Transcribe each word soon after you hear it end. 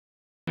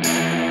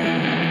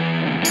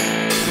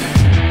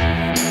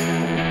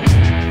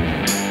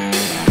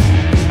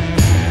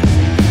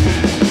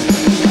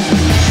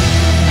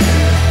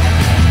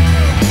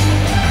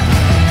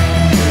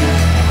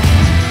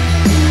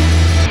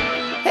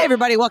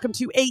everybody. Welcome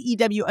to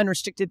AEW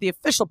Unrestricted, the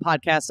official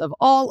podcast of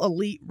All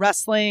Elite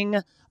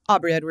Wrestling.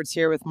 Aubrey Edwards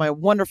here with my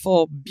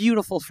wonderful,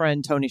 beautiful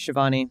friend, Tony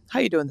Schiavone.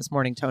 How you doing this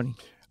morning, Tony?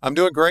 I'm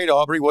doing great,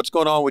 Aubrey. What's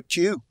going on with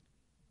you?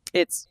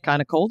 It's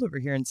kind of cold over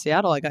here in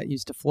Seattle. I got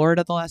used to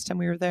Florida the last time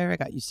we were there. I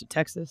got used to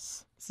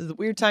Texas. This is a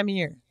weird time of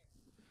year.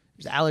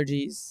 There's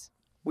allergies,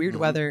 weird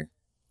weather.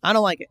 I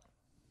don't like it.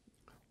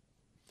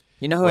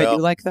 You know who I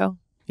do like, though?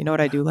 You know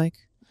what I do like?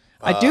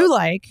 I do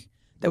like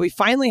that we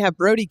finally have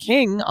Brody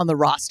King on the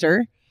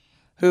roster,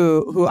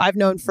 who I've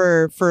known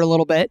for a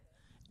little bit,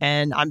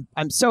 and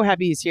I'm so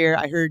happy he's here.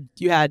 I heard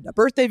you had a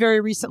birthday very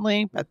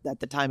recently at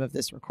the time of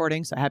this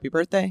recording, so happy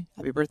birthday,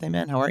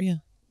 man. How are you?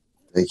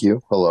 Thank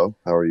you. Hello.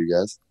 How are you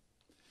guys?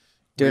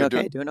 Doing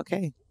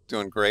okay.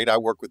 Doing great. I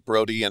worked with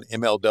Brody and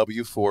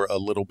MLW for a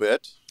little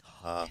bit.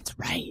 That's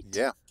right.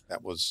 Yeah,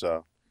 that was,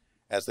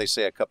 as they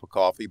say, a cup of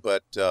coffee,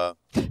 but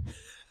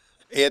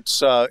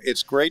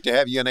it's great to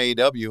have you in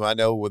AEW. I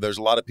know there's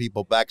a lot of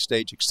people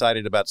backstage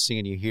excited about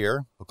seeing you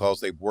here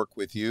because they've worked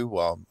with you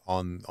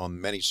on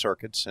many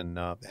circuits. And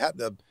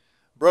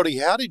Brody,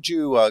 how did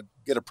you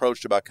get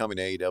approached about coming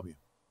to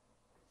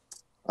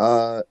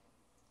AEW?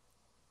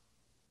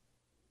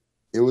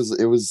 It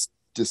was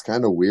just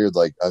kind of weird.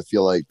 Like, I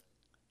feel like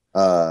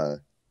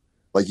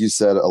you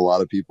said, a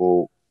lot of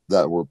people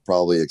that were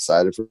probably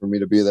excited for me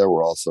to be there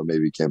were also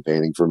maybe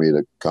campaigning for me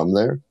to come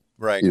there.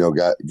 Right. You know,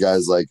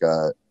 guys like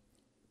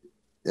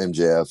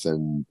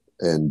MJF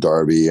and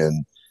Darby,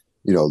 and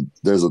you know,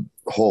 there's a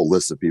whole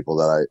list of people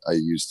that I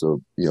used to,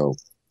 you know,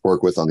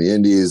 work with on the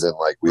indies, and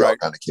like we all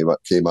kind of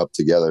came up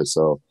together.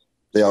 So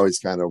they always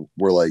kind of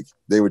were like,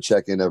 they would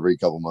check in every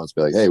couple months,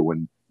 be like, hey,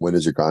 when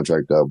is your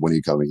contract up? When are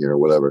you coming here or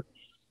whatever?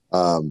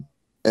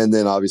 And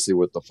then obviously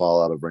with the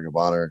fallout of Ring of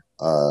Honor,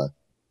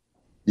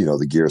 you know,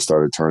 the gear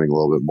started turning a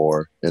little bit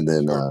more, and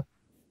then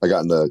I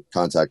got into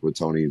contact with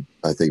Tony,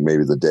 I think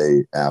maybe the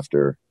day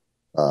after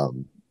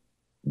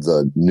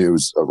the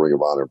news of Ring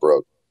of Honor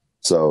broke.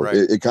 So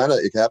it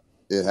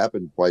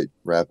happened quite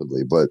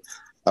rapidly. But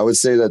I would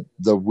say that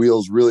the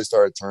wheels really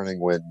started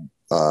turning when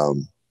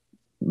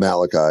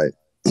Malakai,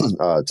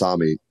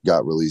 Tommy,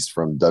 got released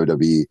from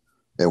WWE,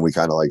 and we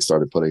kind of like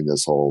started putting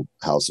this whole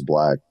House of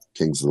Black,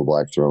 Kings of the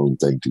Black Throne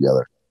thing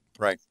together.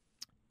 Right.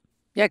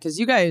 Yeah, because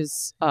you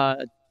guys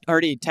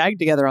already tagged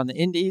together on the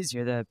indies.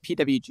 You're the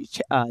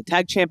PWG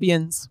tag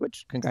champions,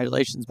 which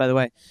congratulations, by the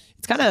way.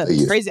 It's kind of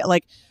crazy.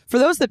 Like, for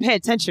those that pay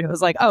attention, it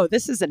was like, oh,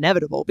 this is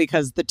inevitable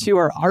because the two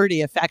are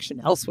already a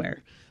faction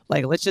elsewhere.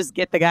 Like, let's just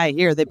get the guy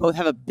here. They both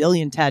have 1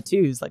 billion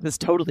tattoos. Like, this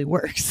totally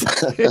works.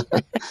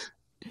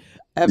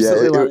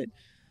 Absolutely love it.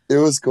 It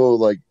was cool.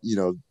 Like, you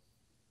know,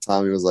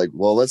 Tommy was like,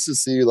 well, let's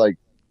just see, like,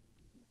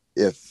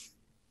 if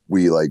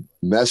we, like,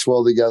 mesh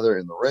well together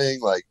in the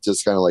ring, like,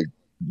 just kind of, like,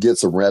 get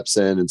some reps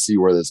in and see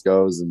where this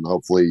goes, and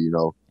hopefully, you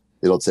know,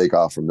 it'll take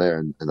off from there,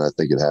 and I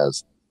think it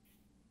has.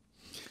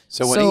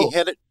 So when he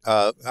hit it,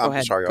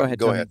 I'm sorry.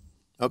 Go ahead.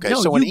 Okay,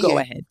 no, so when go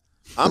ahead.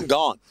 I'm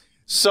gone.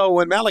 So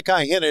when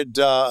Malakai hinted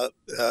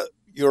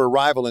your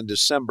arrival in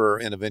December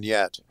in a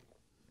vignette,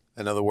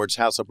 in other words,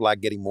 House of Black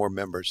getting more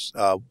members,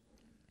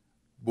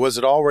 was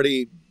it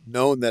already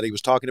known that he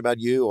was talking about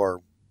you,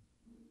 or?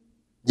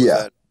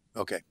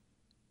 Okay.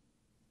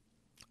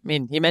 I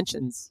mean, he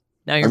mentions.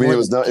 Now it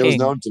was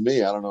known to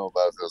me. I don't know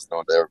about if it was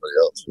known to everybody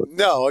else. But.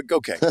 No,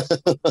 okay,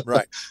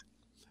 right.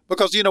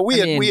 Because you know we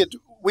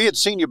had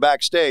seen you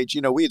backstage. You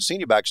know, we had seen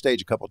you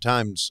backstage a couple of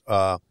times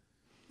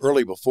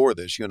early before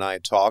this. You and I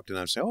had talked, and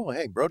I said, "Oh,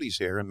 hey, Brody's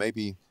here, and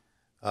maybe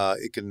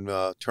it can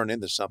turn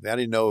into something." I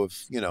didn't know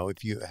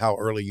how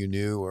early you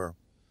knew, or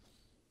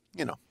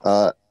you know.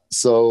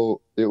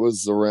 So it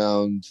was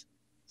around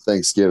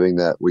Thanksgiving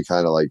that we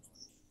kind of like.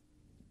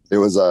 It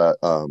was a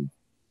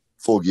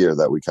Full Gear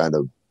that we kind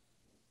of,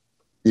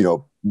 you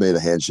know, made a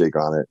handshake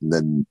on it, and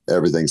then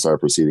everything started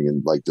proceeding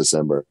in like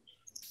December.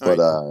 But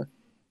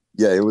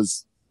yeah, it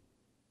was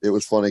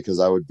funny because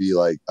I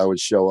would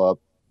show up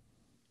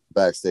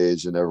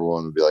backstage and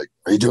everyone would be like,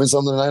 "Are you doing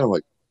something tonight?" I'm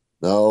like,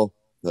 "No."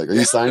 Like, "Are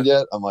you signed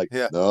yet?" I'm like,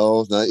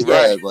 "No, not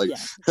yet." Like,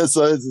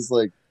 so it's just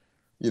like,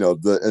 you know,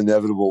 the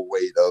inevitable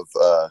weight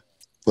of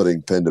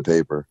putting pen to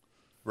paper.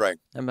 Right.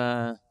 I'm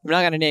not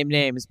gonna name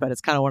names, but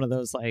it's kind of one of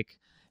those, like,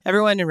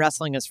 everyone in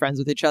wrestling is friends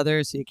with each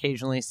other, so you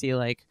occasionally see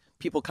like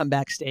people come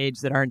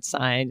backstage that aren't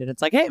signed, and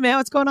it's like, "Hey man,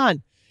 what's going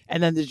on?"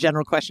 And then the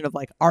general question of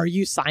like, "Are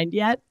you signed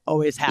yet?"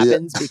 always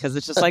happens because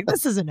it's just like,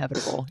 this is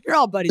inevitable. You're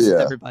all buddies with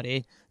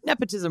everybody.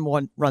 Nepotism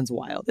runs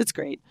wild. It's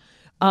great.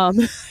 So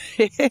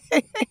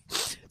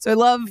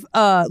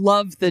I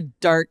love the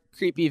dark,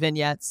 creepy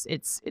vignettes.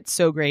 It's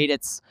so great.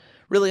 It's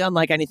really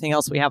unlike anything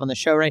else we have on the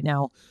show right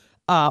now.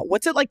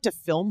 What's it like to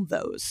film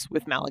those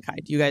with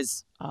Malakai? Do you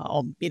guys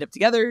all meet up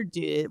together?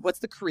 What's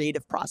the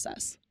creative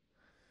process?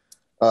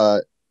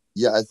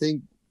 Yeah, I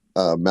think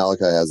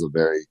Malakai has a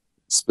very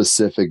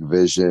specific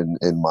vision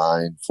in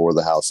mind for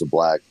the House of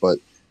Black, but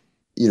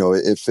you know,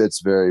 it fits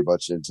very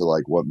much into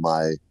like what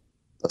my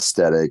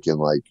aesthetic and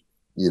like,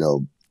 you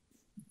know,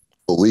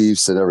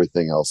 beliefs and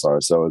everything else are.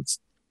 So it's,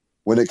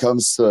 when it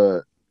comes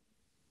to,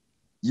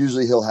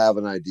 usually he'll have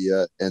an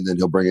idea and then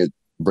he'll bring it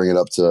bring it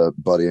up to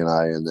Buddy and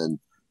I, and then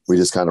we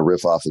just kind of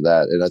riff off of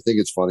that. And I think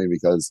it's funny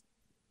because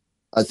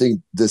I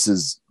think this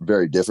is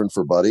very different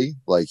for Buddy.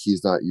 Like,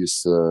 he's not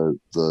used to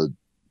the,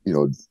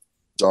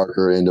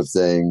 darker end of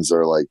things,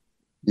 or like,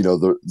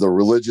 the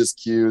religious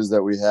cues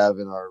that we have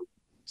in our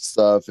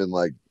stuff, and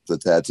like the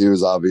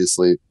tattoos,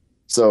 obviously.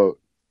 So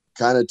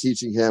kind of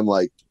teaching him,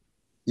 like,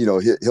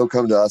 he'll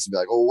come to us and be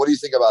like, "Oh, what do you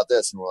think about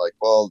this?" And we're like,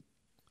 "Well,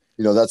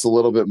 that's a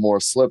little bit more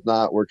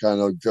Slipknot. We're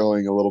kind of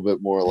going a little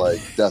bit more like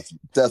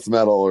death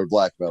metal or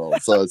black metal."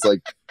 So it's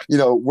like,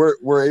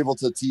 we're able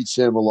to teach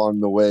him along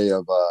the way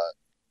of,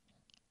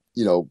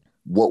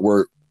 what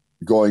we're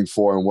going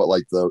for and what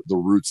like the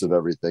roots of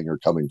everything are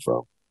coming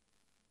from.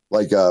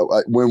 Like,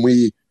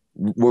 when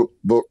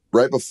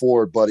right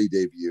before Buddy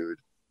debuted,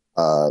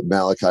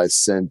 Malakai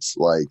sent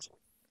like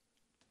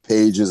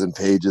pages and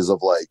pages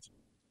of like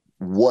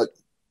what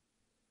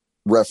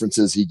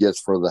references he gets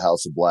for the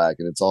House of Black,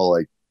 and it's all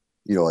like,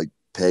 like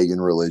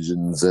pagan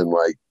religions and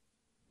like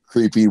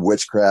creepy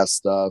witchcraft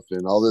stuff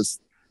and all this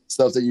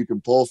stuff that you can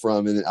pull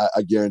from. And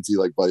I guarantee,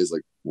 like, Buddy's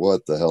like,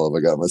 "What the hell have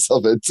I got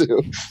myself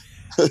into?"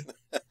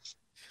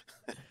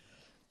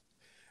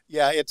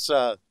 Yeah, it's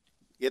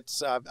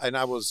and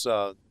I was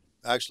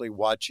actually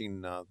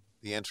watching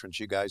the entrance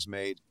you guys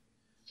made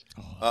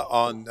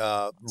on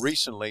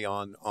recently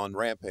on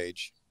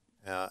Rampage,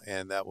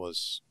 and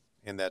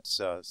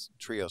that's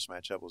trios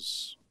match.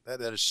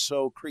 That is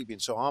so creepy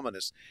and so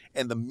ominous.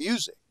 And the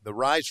music, the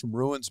Rise from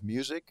Ruins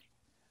music,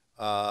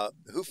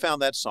 who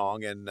found that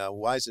song, and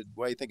why do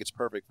you think it's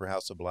perfect for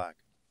House of Black?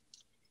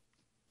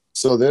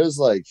 So there's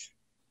like,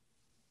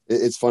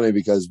 it's funny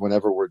because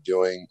whenever we're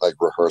doing like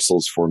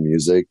rehearsals for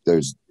music,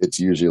 it's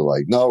usually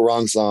like, "No,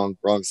 wrong song,"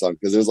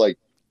 because there's like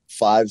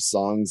 5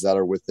 songs that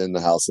are within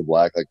the House of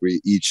Black. Like,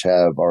 we each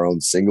have our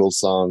own single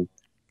song.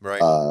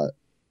 Right.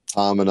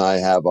 Tom and I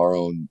have our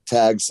own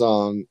tag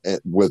song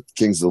with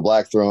Kings of the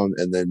Black Throne,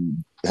 and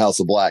then House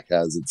of Black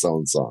has its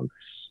own song.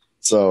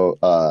 So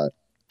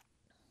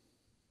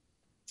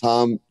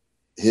Tom,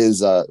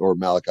 or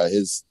Malakai,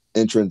 his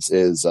entrance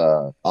is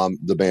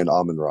the band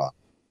Amun Ra,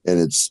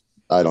 and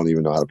I don't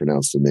even know how to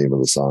pronounce the name of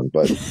the song,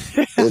 but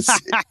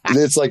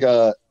it's like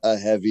a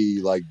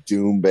heavy like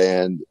doom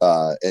band,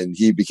 and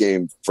he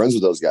became friends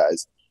with those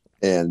guys,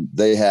 and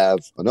they have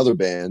another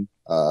band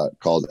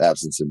called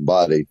Absence in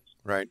Body,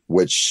 right,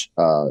 which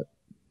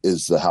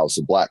is the House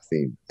of Black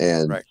theme,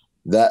 and right.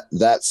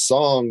 that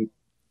song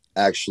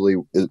actually,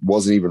 it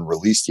wasn't even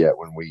released yet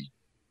when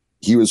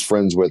he was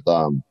friends with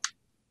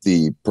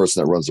the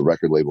person that runs the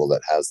record label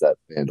that has that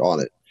band on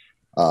it.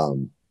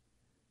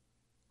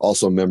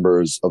 Also,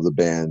 members of the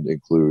band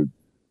include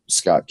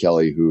Scott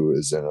Kelly, who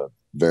is in a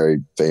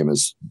very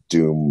famous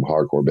doom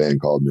hardcore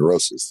band called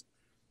Neurosis,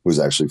 who's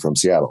actually from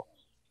Seattle.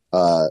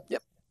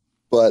 Yep.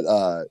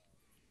 But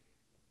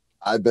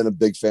I've been a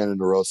big fan of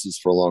Neurosis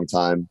for a long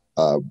time.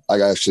 I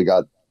actually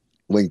got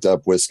linked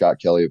up with Scott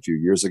Kelly a few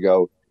years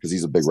ago because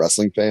he's a big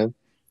wrestling fan.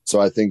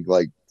 So I think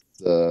like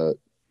the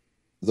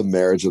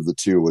marriage of the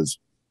two was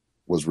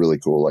really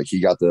cool. Like, he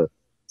got to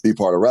be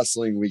part of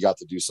wrestling. We got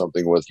to do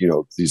something with,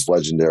 these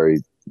legendary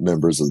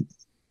members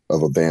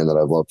of a band that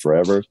I've loved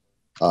forever.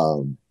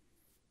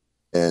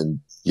 And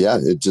yeah,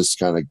 it just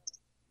kind of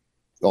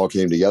all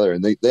came together,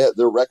 and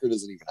their record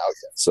isn't even out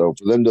yet. So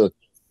for them to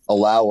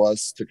allow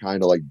us to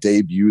kind of like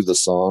debut the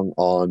song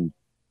on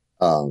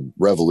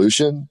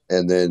Revolution,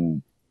 and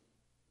then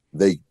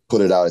they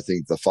put it out, I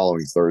think, the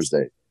following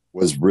Thursday,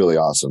 was really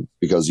awesome,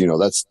 because,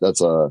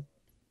 that's a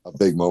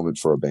big moment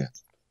for a band.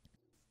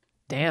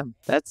 Damn,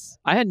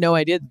 I had no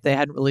idea that they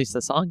hadn't released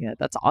the song yet.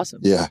 That's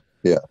awesome. Yeah.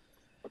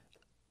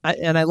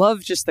 And I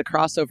love just the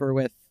crossover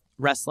with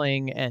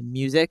wrestling and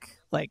music,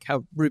 like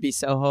how Ruby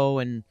Soho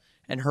and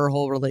her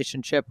whole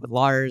relationship with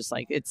Lars.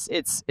 Like, it's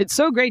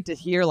so great to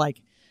hear, like,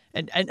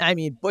 and I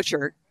mean,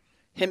 Butcher,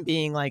 him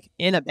being like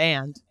in a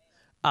band.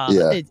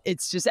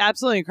 It's just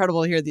absolutely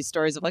incredible to hear these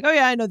stories of like, "Oh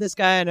yeah, I know this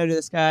guy, and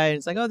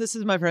it's like, "Oh, this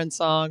is my friend's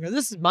song," or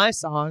 "This is my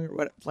song," or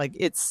what. Like,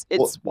 it's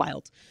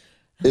wild.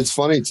 It's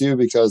funny too,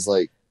 because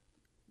like,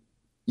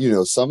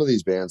 some of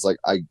these bands, like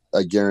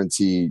I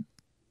guarantee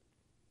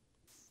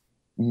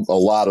a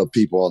lot of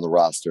people on the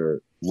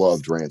roster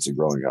loved Rancid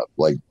growing up.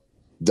 Like,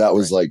 that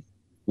was like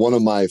one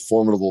of my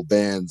formidable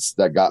bands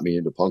that got me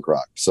into punk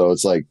rock. So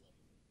it's like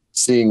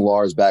seeing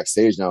Lars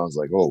backstage now, I was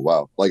like, oh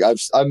wow. Like,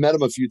 I've met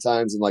him a few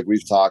times, and like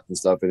we've talked and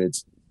stuff, and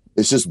it's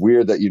just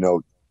weird that,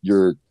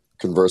 you're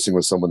conversing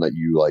with someone that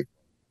you like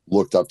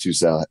looked up to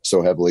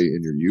so heavily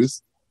in your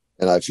youth.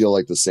 And I feel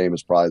like the same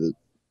is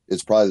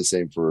it's probably the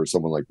same for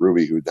someone like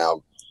Ruby, who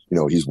now,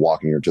 he's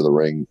walking her to the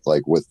ring,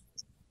 like with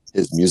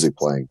his music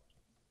playing.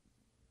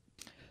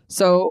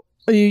 So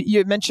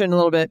you mentioned a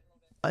little bit,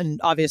 and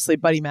obviously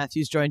Buddy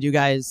Matthews joined you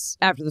guys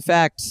after the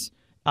fact.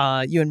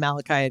 You and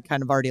Malakai had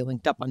kind of already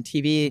linked up on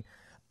TV.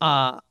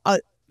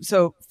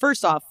 So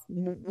first off,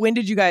 when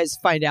did you guys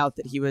find out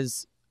that he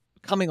was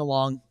coming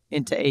along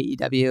into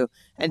AEW?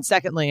 And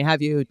secondly,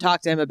 have you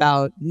talked to him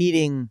about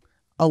needing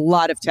a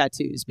lot of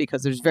tattoos?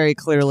 Because there's very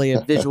clearly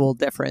a visual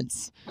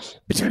difference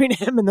between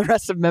him and the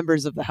rest of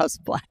members of the House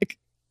of Black.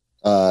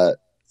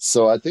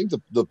 So I think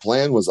the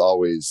plan was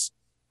always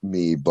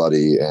me,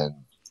 Buddy,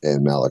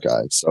 and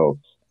Malakai. So,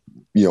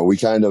 we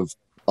kind of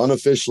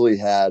unofficially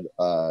had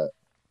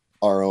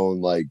our own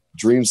like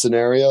dream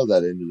scenario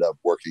that ended up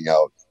working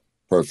out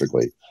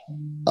perfectly.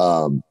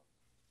 But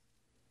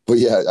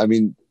yeah, I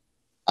mean,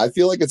 I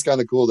feel like it's kind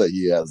of cool that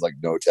he has like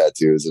no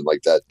tattoos and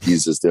like that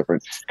he's just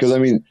different. Because I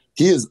mean,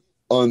 he is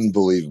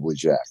unbelievably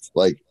jacked.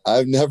 Like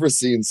I've never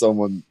seen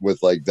someone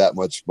with like that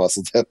much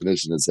muscle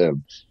definition as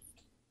him.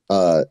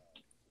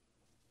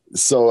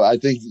 So I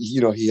think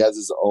he has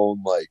his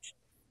own like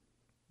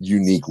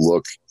unique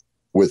look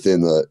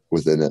within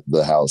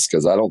the house,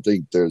 because I don't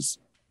think there's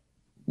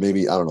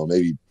maybe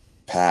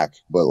Pac,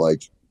 but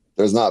like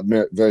there's not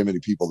very many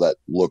people that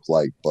look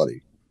like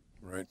Buddy.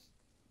 Right.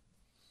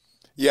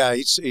 Yeah,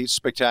 he's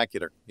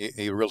spectacular.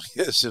 He really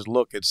is. His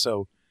look, it's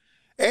so,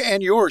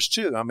 and yours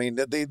too. I mean,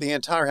 the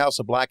entire House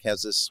of Black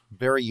has this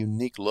very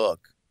unique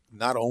look,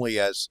 not only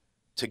as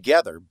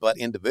together but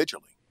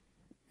individually,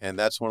 and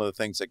that's one of the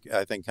things that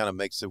I think kind of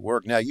makes it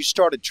work. Now, you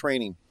started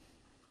training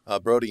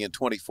Brody in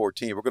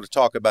 2014. We're going to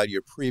talk about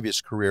your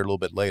previous career a little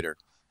bit later.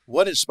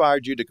 What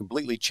inspired you to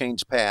completely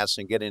change paths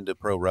and get into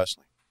pro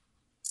wrestling?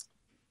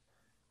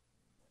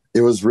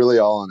 It was really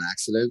all an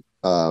accident.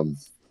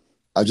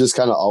 I just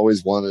kind of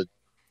always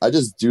I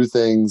just do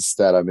things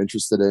that I'm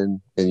interested in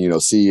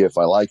and, see if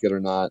I like it or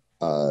not.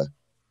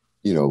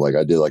 Like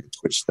I did like a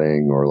Twitch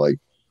thing, or like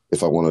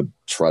if I want to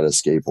try to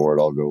skateboard,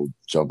 I'll go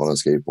jump on a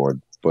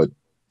skateboard. But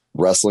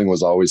wrestling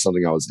was always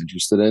something I was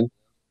interested in.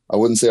 I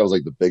wouldn't say I was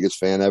like the biggest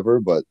fan ever,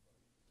 but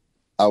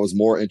I was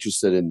more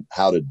interested in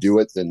how to do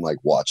it than like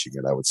watching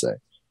it, I would say.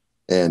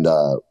 And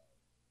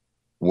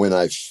when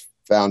I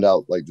found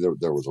out like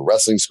there was a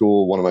wrestling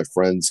school, one of my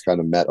friends kind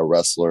of met a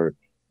wrestler,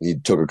 and he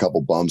took a couple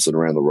bumps and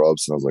ran the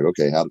ropes. And I was like,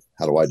 okay,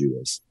 how do I do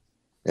this?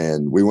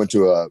 And we went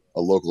to a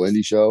local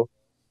indie show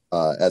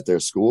at their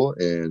school,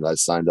 and I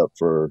signed up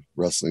for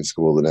wrestling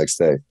school the next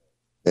day.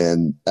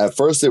 And at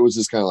first it was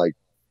just kind of like,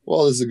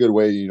 well, this is a good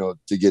way,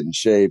 to get in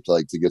shape,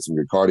 like to get some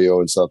good cardio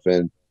and stuff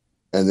in.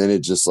 And then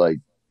it just like,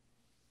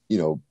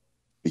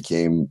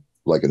 became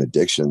like an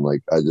addiction.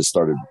 Like I just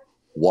started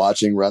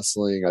watching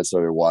wrestling. I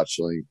started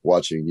watching,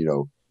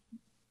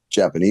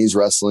 Japanese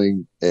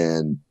wrestling,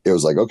 and it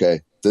was like, okay,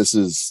 this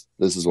is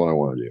what I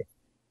want to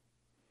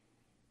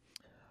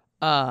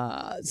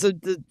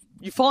do.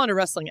 You fall into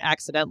wrestling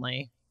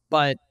accidentally,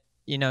 but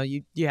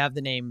you have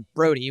the name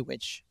Brody,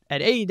 which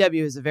at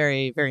AEW is a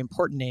very, very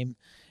important name.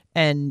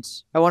 And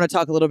I want to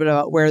talk a little bit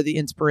about where the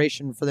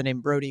inspiration for the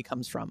name Brody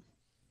comes from.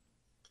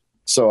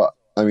 So,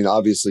 I mean,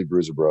 obviously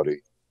Bruiser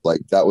Brody,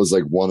 like that was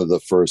like one of the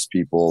first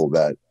people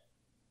that,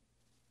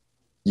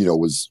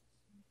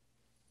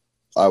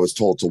 I was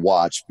told to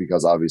watch,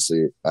 because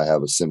obviously I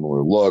have a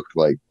similar look.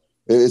 Like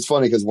it's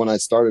funny because when I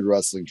started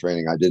wrestling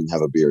training, I didn't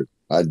have a beard.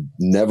 I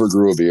never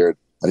grew a beard.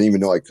 I didn't even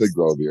know I could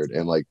grow a beard.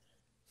 And like,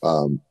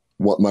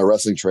 what my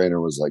wrestling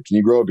trainer was like, can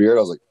you grow a beard?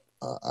 I was like,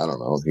 I don't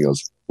know. He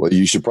goes, well,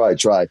 you should probably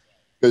try,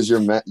 because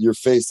your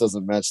face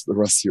doesn't match the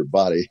rest of your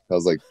body. I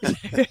was like,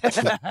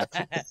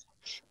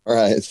 all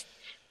right.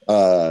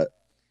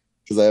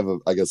 Because I have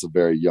I guess a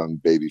very young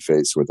baby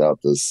face without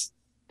this.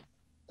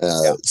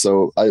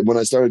 So when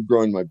I started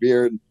growing my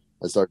beard,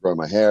 I started growing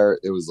my hair.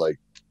 It was like,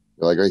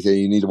 okay,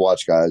 you need to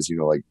watch guys,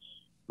 like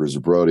Bruiser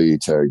Brody,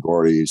 Terry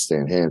Gordy,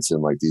 Stan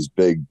Hansen, like these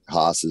big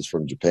hosses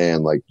from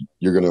Japan. Like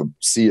you're going to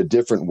see a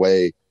different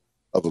way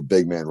of a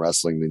big man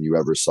wrestling than you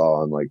ever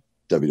saw on like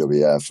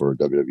WWF or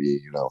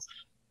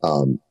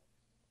WWE,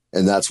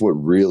 and that's what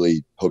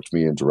really hooked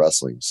me into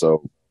wrestling.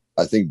 So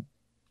I think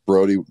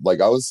Brody,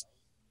 like I was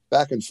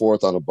back and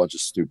forth on a bunch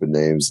of stupid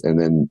names.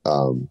 And then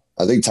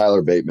I think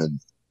Tyler Bateman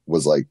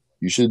was like,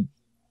 you should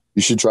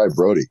try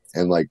Brody.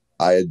 And like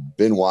I had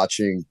been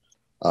watching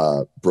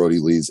Brodie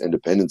Lee's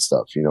independent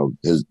stuff,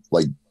 his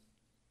like,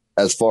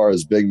 as far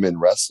as big men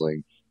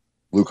wrestling,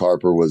 Luke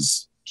Harper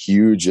was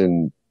huge.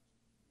 And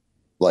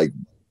like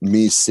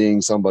me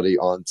seeing somebody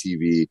on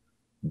TV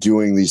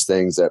doing these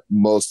things that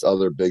most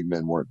other big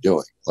men weren't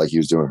doing. Like he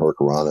was doing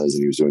hurricanranas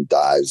and he was doing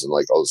dives and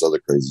like all this other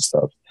crazy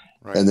stuff.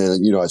 Right. And then,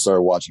 I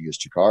started watching his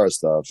Chikara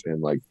stuff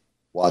and like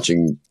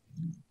watching,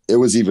 it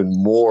was even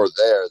more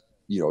there.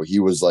 He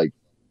was like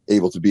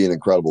able to be an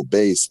incredible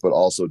base, but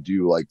also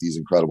do like these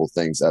incredible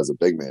things as a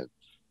big man.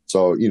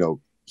 So,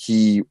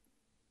 he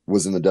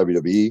was in the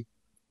WWE,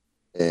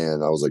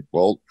 and I was like,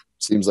 well,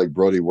 seems like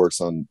Brody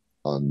works on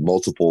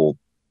multiple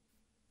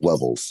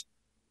levels.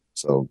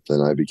 So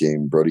then I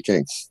became Brody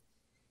King.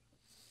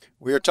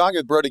 We were talking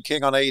with Brody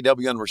King on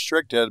AEW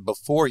Unrestricted.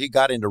 Before he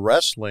got into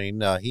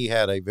wrestling, he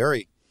had a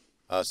very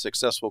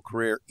successful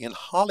career in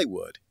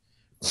Hollywood.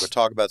 We'll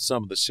talk about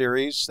some of the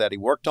series that he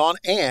worked on.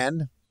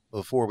 And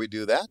before we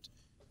do that,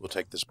 we'll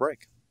take this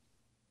break.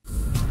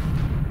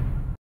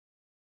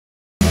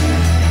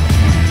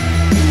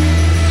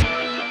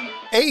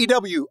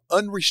 AEW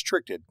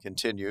Unrestricted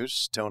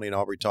continues. Tony and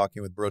Aubrey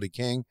talking with Brody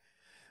King.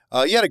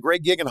 You had a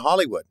great gig in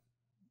Hollywood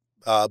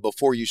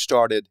before you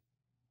started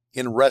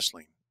in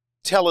wrestling.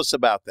 Tell us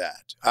about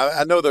that.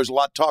 I know there's a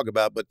lot to talk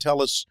about, but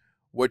tell us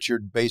what your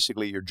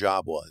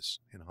job was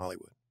in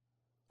Hollywood.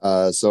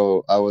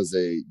 So I was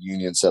a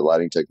union set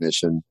lighting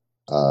technician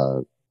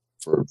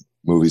for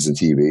movies and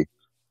TV.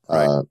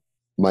 Right.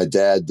 My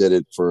dad did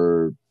it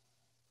for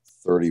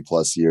 30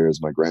 plus years.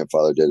 My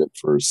grandfather did it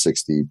for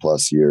 60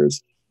 plus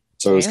years.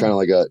 So it was kind of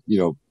like a,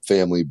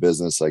 family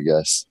business, I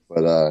guess.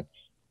 But,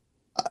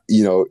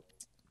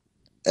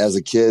 as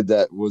a kid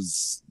that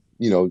was,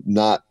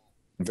 not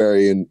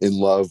very in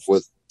love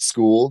with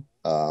school,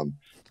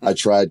 I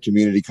tried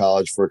community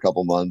college for a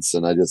couple months,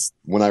 and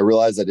when I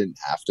realized I didn't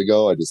have to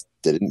go, I just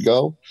didn't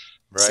go.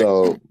 Right.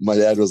 So my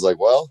dad was like,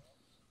 well,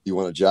 you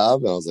want a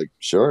job? And I was like,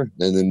 sure.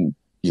 And then,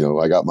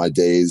 I got my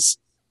days,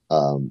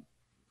 in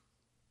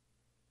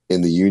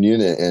the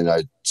union, and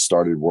I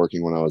started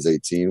working when I was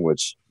 18,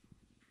 which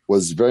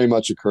was very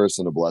much a curse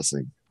and a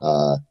blessing.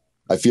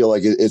 I feel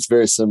like it's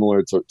very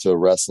similar to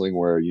wrestling,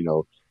 where,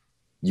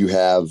 you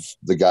have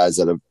the guys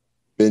that have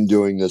been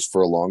doing this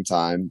for a long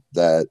time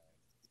that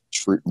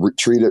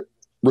treat it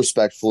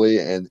respectfully,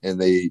 and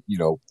they,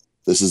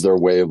 this is their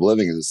way of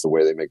living, and this is the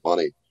way they make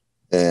money.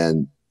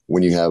 And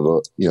when you have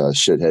a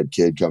shithead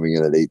kid coming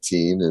in at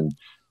 18 and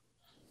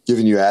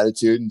giving you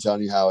attitude and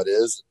telling you how it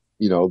is,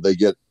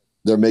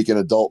 they're making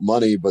adult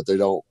money, but they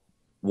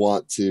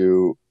want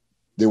to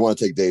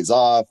take days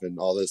off and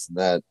all this and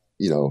that,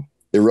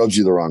 it rubs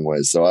you the wrong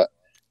way. So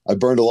I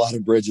burned a lot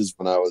of bridges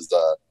when I was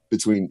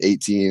between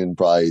 18 and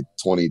probably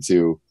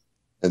 22.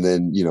 And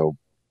then,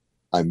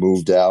 I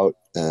moved out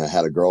and I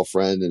had a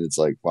girlfriend, and it's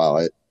like, wow,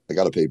 I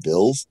got to pay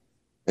bills.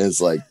 And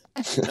it's like,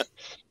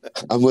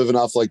 I'm living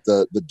off like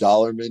the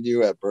dollar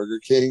menu at Burger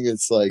King.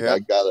 It's like, yeah.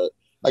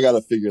 I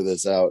gotta figure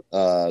this out.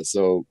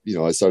 So,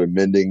 I started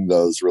mending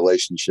those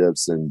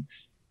relationships, and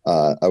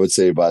I would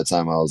say by the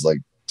time I was like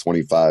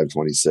 25,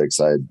 26,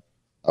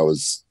 I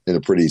was in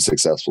a pretty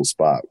successful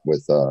spot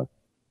with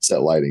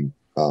set lighting,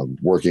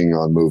 working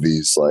on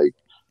movies like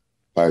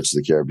Pirates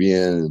of the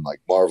Caribbean and like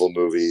Marvel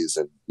movies,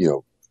 and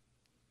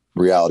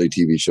reality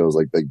TV shows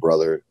like Big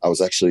Brother. I was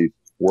actually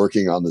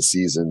working on the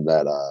season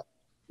that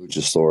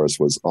Luchasaurus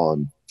was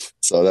on,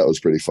 so that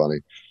was pretty funny.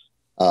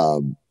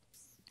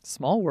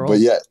 Small world, but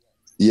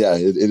yeah,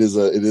 it is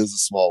a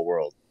small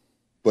world.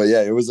 But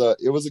yeah, it was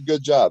a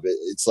good job.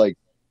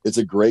 It's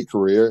a great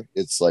career.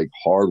 It's like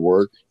hard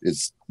work.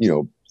 It's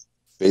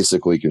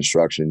basically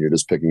construction. You're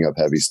just picking up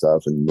heavy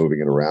stuff and moving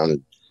it around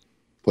and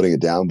putting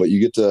it down. But you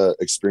get to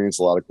experience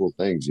a lot of cool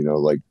things.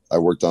 Like I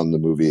worked on the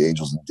movie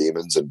Angels and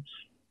Demons, and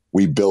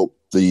we built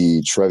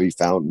the Trevi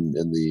Fountain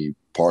in the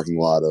parking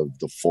lot of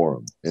the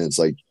Forum. And it's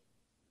like,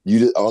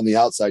 on the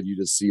outside, you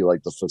just see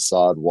like the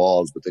facade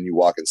walls, but then you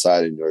walk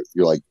inside and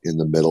you're like in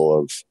the middle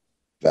of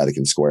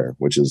Vatican Square,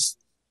 which is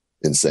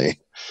insane.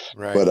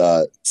 Right.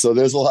 But so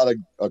there's a lot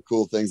of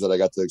cool things that I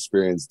got to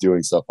experience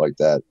doing stuff like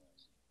that.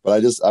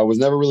 But I was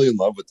never really in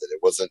love with it. It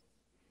wasn't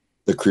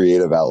the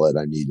creative outlet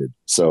I needed.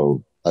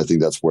 So I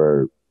think that's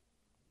where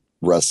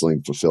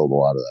wrestling fulfilled a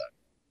lot of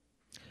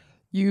that.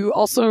 You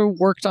also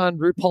worked on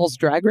RuPaul's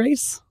Drag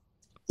Race?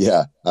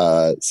 Yeah.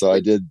 So I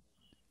did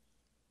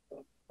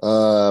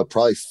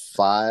probably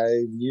 5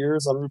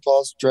 years on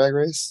RuPaul's Drag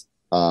Race.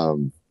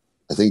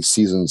 I think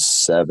season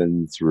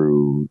 7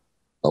 through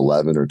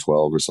 11 or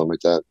 12 or something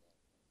like that.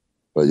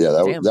 But yeah,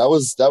 that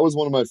was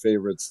one of my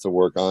favorites to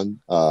work on.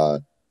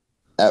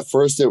 At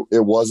first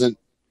it wasn't,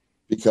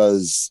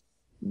 because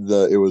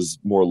it was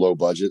more low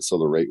budget, so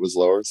the rate was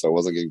lower, so I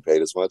wasn't getting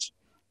paid as much.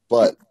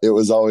 But it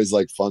was always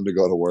like fun to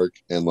go to work,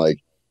 and like,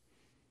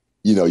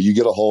 you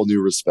get a whole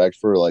new respect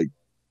for like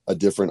a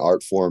different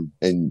art form.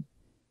 And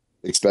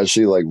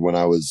especially like when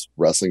I was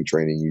wrestling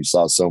training, you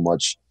saw so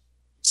much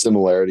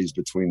similarities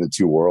between the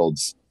two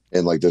worlds,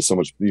 and like there's so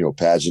much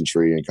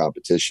pageantry and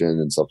competition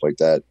and stuff like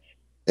that.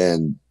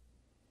 And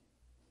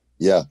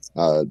yeah,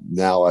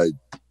 now I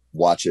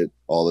watch it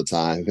all the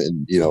time,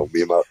 and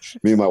me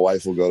and my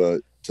wife will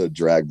go to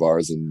drag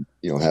bars and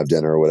have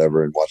dinner or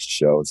whatever and watch the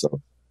show.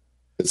 So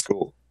it's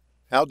cool.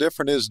 How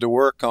different is to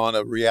work on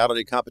a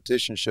reality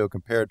competition show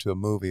compared to a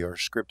movie or a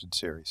scripted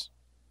series?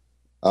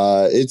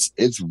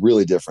 It's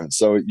really different.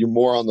 So you're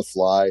more on the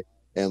fly,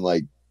 and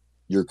like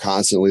you're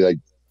constantly like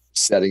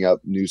setting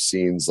up new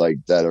scenes like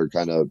that are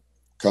kind of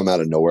come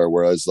out of nowhere.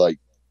 Whereas like,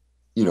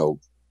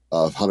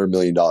 $100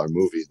 million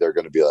movie, they're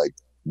going to be like,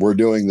 we're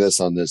doing this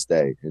on this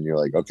day. And you're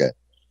like, okay,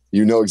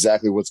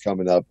 exactly what's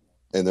coming up.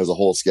 And there's a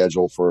whole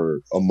schedule for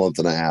a month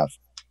and a half.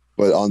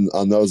 But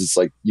on those, it's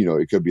like,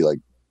 it could be like,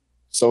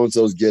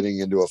 so-and-so's getting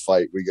into a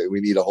fight.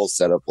 We need a whole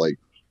setup like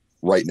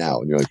right now.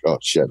 And you're like, oh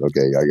shit.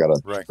 Okay. I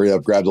gotta hurry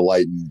up, grab the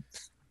light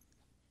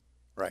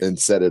and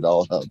set it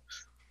all up.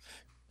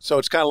 So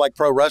it's kind of like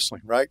pro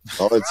wrestling, right?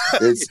 Oh, it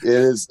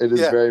is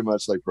yeah. Very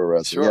much like pro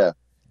wrestling. Sure. Yeah.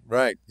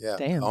 Right. Yeah.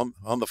 Damn.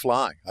 On the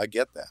fly. I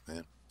get that,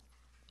 man.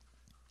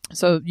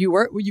 So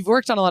you've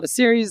worked on a lot of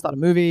series, a lot of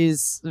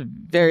movies,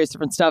 various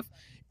different stuff.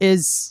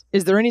 Is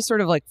there any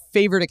sort of like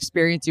favorite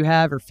experience you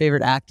have or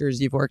favorite actors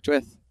you've worked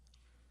with?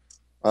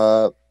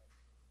 I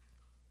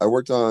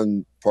worked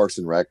on Parks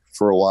and Rec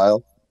for a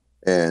while,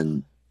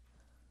 and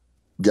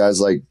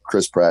guys like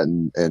Chris Pratt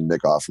and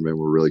Nick Offerman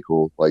were really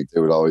cool. Like they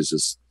would always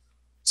just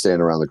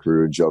stand around the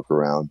crew and joke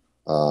around.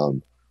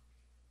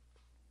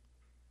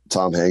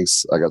 Tom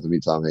Hanks. I got to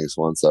meet Tom Hanks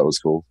once. That was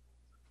cool.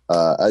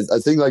 I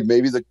think like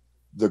maybe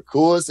the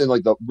coolest and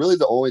like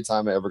the only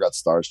time I ever got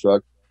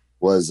starstruck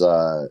was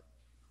I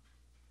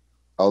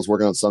was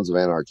working on Sons of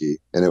Anarchy,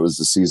 and it was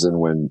the season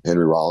when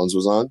Henry Rollins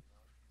was on.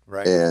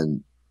 Right.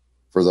 And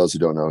for those who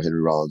don't know,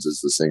 Henry Rollins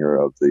is the singer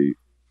of the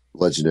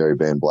legendary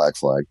band Black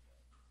Flag.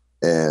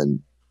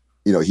 And,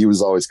 you know, he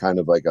was always kind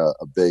of like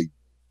a big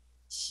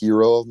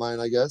hero of mine,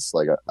 I guess.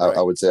 Like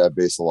I would say I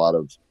based a lot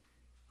of,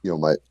 you know,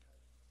 my,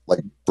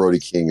 like Brody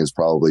King is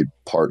probably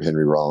part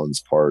Henry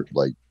Rollins, part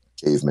like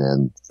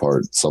caveman,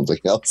 part something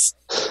else.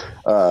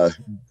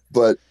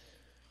 But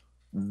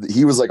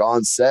he was like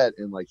on set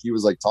and like he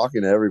was like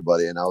talking to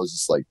everybody, and I was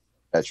just like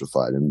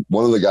petrified. And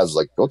one of the guys was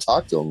like, "Go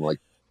talk to him." I'm like,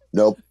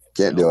 nope,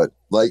 can't do it.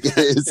 Like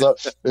it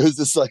was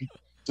just like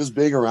just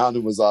being around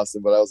him was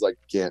awesome, but I was like,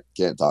 can't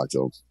talk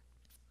to him.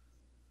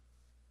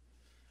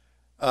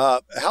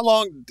 How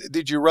long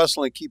did you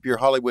wrestle and keep your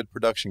Hollywood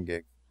production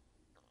gig?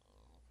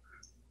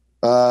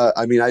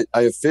 I mean,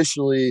 I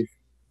officially,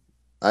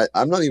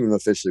 I'm not even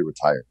officially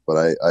retired,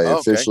 but I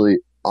officially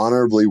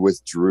honorably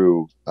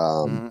withdrew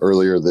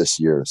earlier this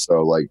year.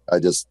 So like, I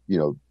just, you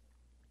know,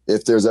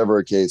 if there's ever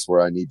a case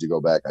where I need to go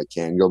back, I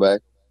can go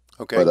back.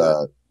 Okay.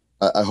 But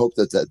I hope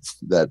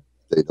that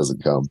day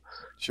doesn't come.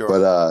 Sure.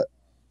 But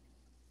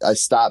I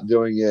stopped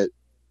doing it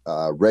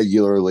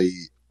regularly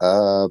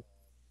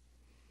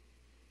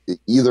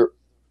either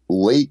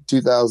late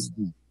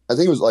 2000, I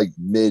think it was like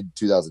mid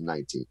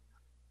 2019.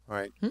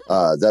 Right.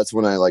 That's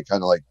when I like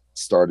kind of like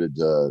started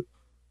to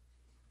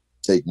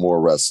take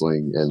more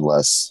wrestling and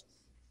less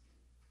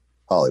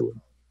Hollywood.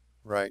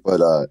 Right.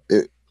 But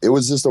it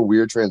was just a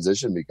weird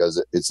transition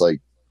because it's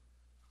like,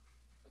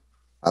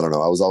 I don't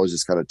know. I was always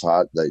just kind of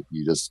taught that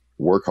you just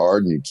work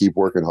hard and you keep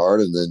working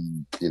hard, and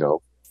then, you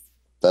know,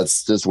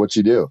 that's just what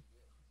you do.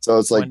 So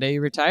it's like one day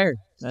you retire.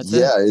 That's it.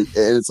 it.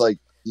 And it's like,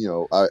 you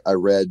know, I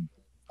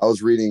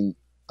was reading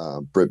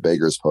Britt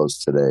Baker's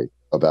post today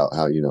about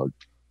how, you know,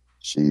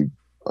 she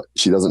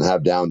doesn't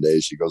have down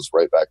days. She goes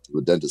right back to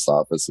the dentist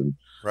office, and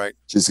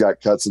she's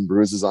got cuts and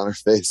bruises on her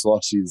face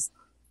while she's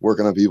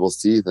working on people's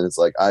teeth. And it's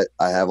like, I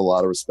have a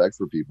lot of respect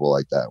for people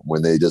like that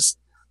when they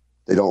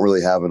don't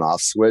really have an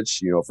off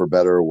switch, you know, for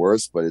better or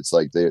worse, but it's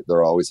like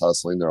they're always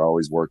hustling. They're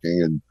always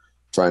working and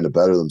trying to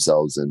better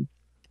themselves. And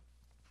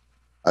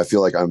I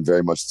feel like I'm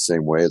very much the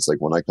same way. It's like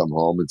when I come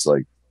home, it's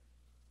like,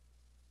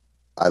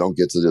 I don't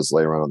get to just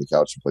lay around on the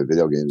couch and play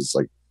video games. It's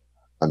like,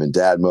 I'm in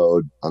dad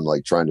mode. I'm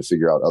like trying to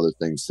figure out other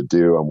things to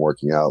do. I'm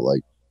working out.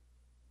 Like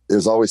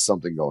there's always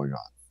something going on.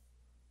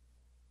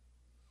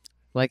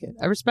 Like it.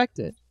 I respect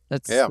it.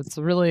 That's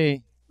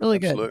really, really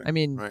good. I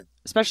mean,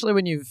 especially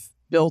when you've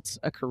built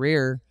a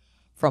career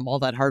from all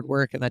that hard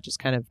work and that just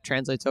kind of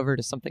translates over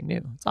to something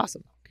new. It's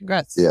awesome.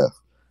 Congrats. Yeah.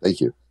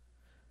 Thank you.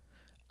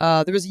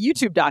 There was a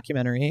YouTube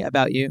documentary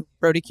about you.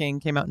 Brody King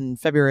came out in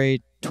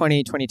February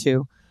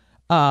 2022.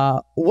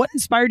 What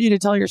inspired you to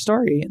tell your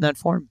story in that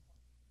form?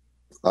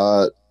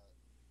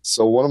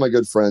 So one of my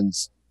good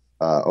friends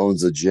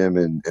owns a gym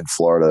in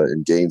Florida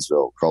in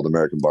Gainesville called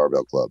American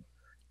Barbell Club.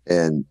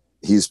 And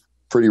he's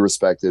pretty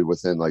respected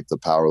within like the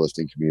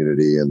powerlifting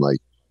community. And like,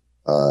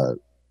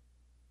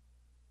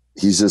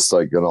 he's just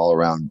like an all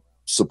around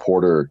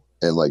supporter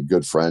and like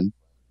good friend.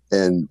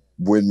 And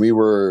when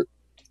the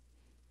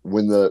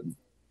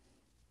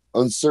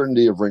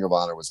uncertainty of Ring of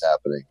Honor was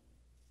happening,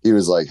 he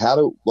was like,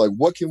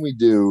 what can we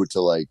do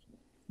to like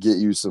get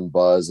you some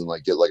buzz and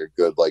like get like a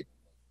good like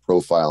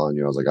profile on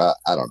you? I was like, I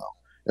don't know.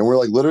 And we're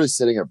like literally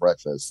sitting at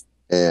breakfast,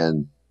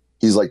 and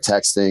he's like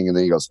texting, and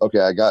then he goes,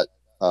 okay, I got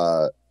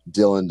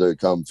Dylan to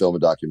come film a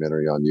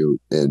documentary on you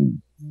in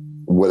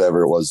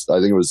whatever it was. I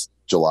think it was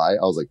July.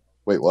 I was like,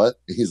 wait, what?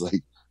 He's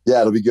like,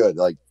 yeah, it'll be good.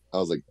 Like, I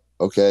was like,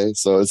 okay.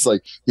 So it's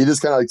like, he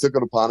just kind of like took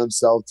it upon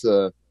himself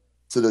to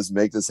just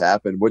make this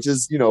happen, which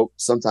is, you know,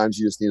 sometimes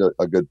you just need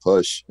a good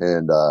push.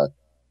 And,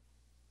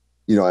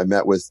 you know, I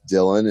met with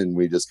Dylan, and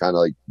we just kind of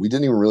like, we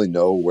didn't even really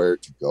know where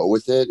to go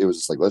with it. It was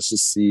just like, let's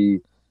just see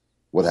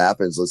what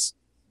happens. Let's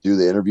do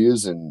the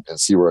interviews and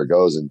see where it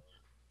goes. And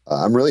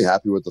I'm really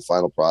happy with the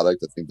final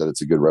product. I think that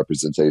it's a good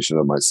representation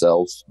of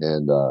myself.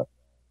 And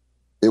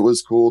it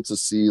was cool to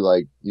see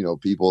like, you know,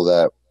 people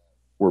that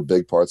were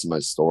big parts of my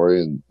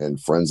story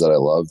and friends that I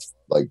loved,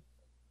 like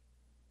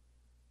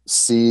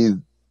see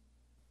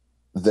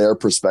their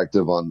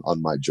perspective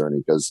on my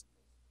journey. Because,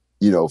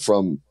 you know,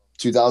 from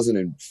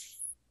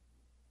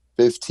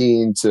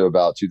 2015 to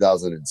about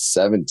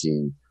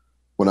 2017,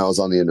 when I was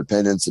on the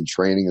independents and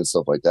training and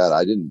stuff like that,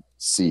 I didn't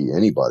see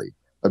anybody.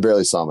 I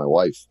barely saw my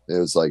wife. It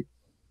was like,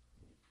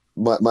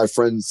 my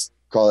friends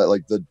call it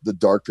like the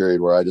dark period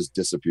where I just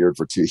disappeared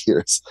for 2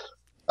 years.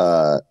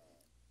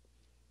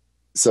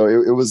 So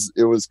it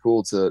was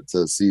cool to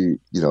see,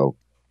 you know,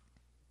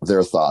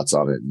 their thoughts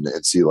on it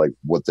and see like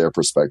what their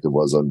perspective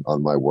was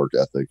on my work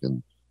ethic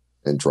and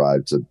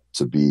drive to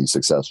be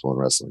successful in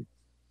wrestling.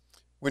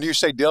 When you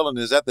say Dylan,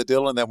 is that the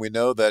Dylan that we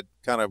know that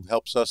kind of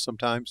helps us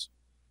sometimes?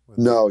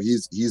 No,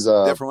 he's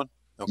a different one.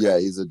 Okay. Yeah,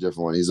 he's a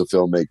different one. He's a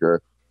filmmaker.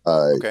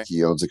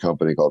 He owns a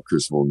company called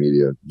Crucible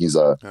Media. He's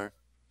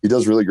He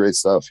does really great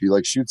stuff. He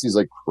like shoots these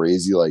like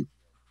crazy, like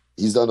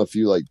he's done a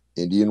few like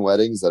Indian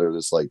weddings that are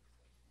just like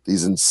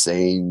these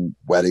insane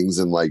weddings.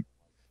 And like,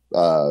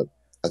 I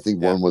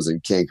think one was in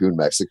Cancun,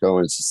 Mexico.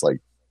 And it's just like,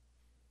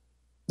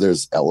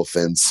 there's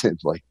elephants and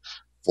like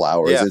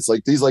flowers. Yeah. It's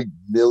like these like $1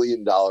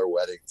 million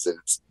weddings. And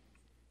it's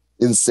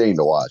insane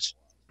to watch.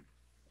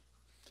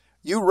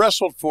 You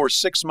wrestled for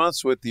 6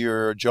 months with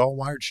your jaw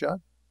wired shut,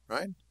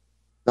 right?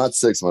 Not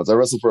 6 months. I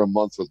wrestled for a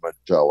month with my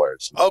jaw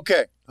wired shut.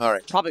 Okay. All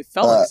right. Probably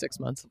felt like 6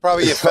 months.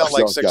 Probably it felt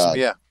like 6 months.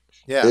 Yeah.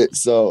 Yeah.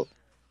 So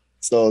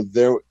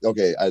there,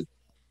 okay.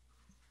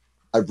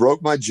 I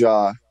broke my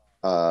jaw.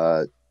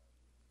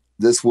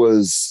 This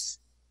was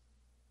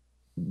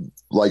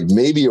like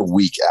maybe a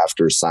week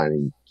after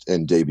signing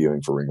and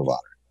debuting for Ring of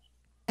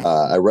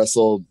Honor. I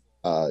wrestled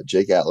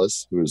Jake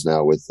Atlas, who is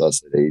now with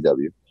us at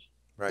AEW.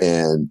 Right.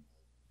 And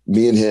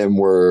me and him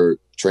were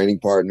training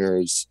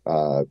partners,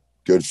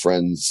 good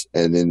friends.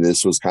 And then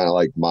this was kind of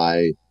like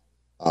my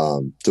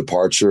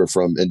departure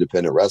from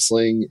independent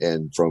wrestling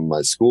and from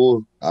my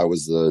school. I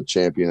was the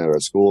champion at our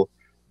school.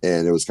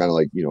 And it was kind of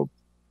like,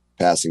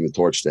 passing the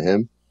torch to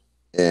him.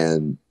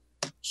 And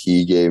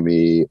he gave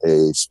me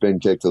a spin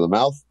kick to the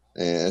mouth.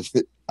 And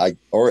I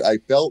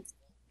felt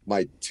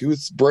my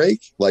tooth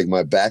break, like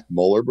my back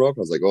molar broke.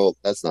 I was like, oh,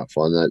 that's not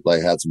fun. I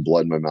like had some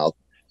blood in my mouth.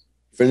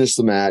 Finished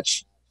the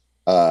match.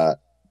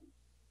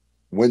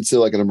 Went to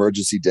like an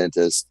emergency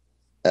dentist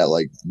at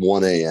like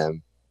 1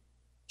 a.m.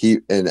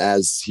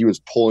 As he was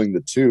pulling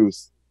the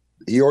tooth,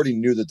 he already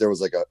knew that there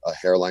was like a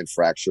hairline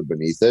fracture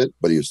beneath it,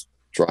 but he was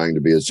trying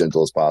to be as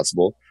gentle as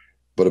possible.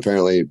 But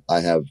apparently I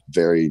have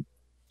very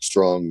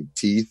strong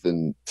teeth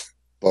and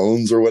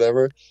bones or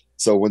whatever.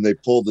 So when they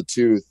pulled the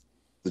tooth,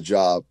 the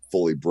jaw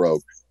fully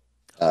broke.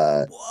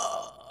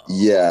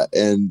 Yeah.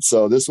 And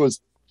so this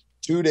was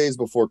 2 days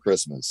before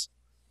Christmas.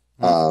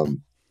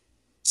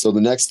 So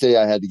the next day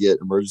I had to get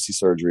emergency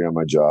surgery on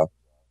my jaw.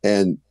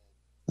 And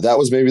that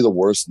was maybe the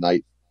worst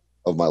night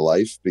of my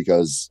life,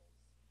 because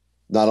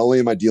not only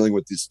am I dealing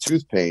with this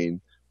tooth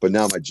pain, but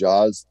now my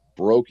jaw's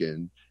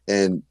broken.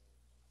 And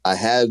I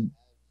had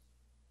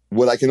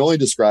what I can only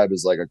describe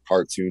as like a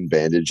cartoon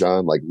bandage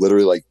on, like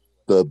literally like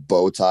the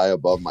bow tie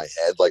above my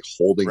head, like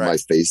holding my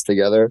face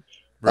together.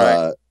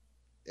 Right.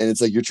 And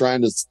it's like, you're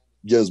trying to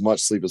get as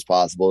much sleep as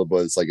possible,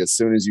 but it's like, as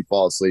soon as you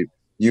fall asleep,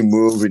 you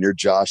move and your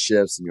jaw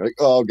shifts and you're like,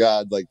 oh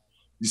God, like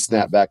you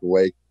snap back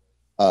awake.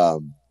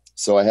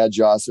 So I had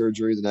jaw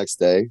surgery the next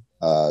day.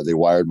 They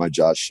wired my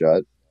jaw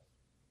shut.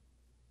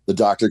 The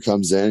doctor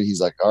comes in. He's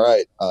like, all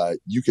right,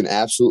 you can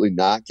absolutely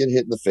not get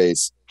hit in the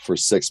face for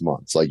 6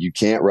 months. Like, you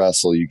can't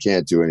wrestle. You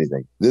can't do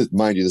anything.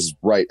 Mind you, this is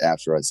right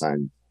after I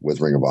signed with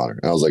Ring of Honor.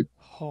 And I was like,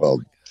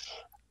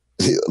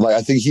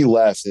 I think he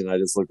left, and I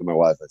just looked at my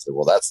wife. I said,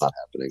 well, that's not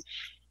happening.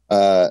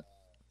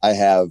 I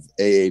have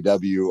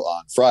AEW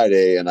on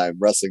Friday, and I'm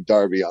wrestling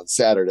Darby on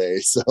Saturday.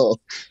 So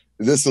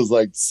this was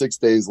like 6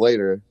 days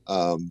later.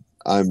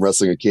 I'm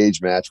wrestling a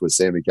cage match with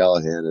Sami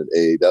Callihan at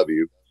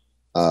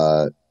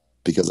AEW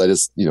because I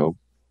just, I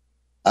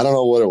don't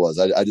know what it was.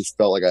 I just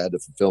felt like I had to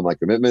fulfill my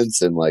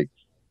commitments, and like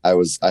I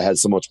had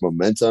so much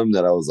momentum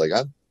that I was like,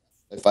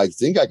 if I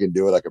think I can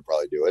do it, I could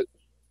probably do it.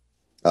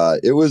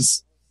 It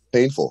was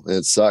painful and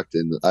it sucked,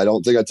 and I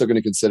don't think I took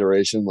into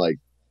consideration like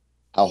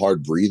how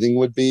hard breathing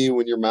would be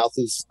when your mouth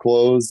is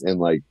closed. And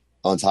like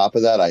on top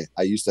of that,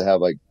 I used to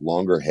have like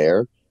longer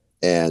hair,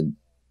 and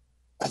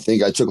I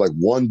think I took like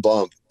one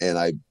bump and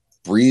I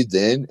breathed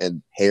in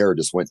and hair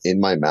just went in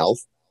my mouth,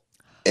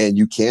 and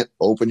you can't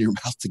open your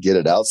mouth to get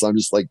it out. So I'm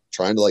just like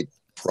trying to like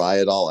pry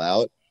it all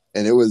out.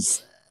 And it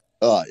was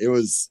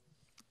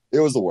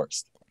the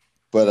worst,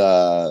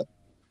 but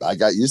I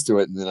got used to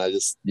it. And then I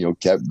just,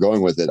 kept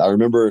going with it. I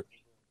remember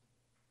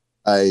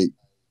I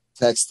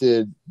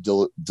texted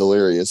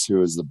Delirious,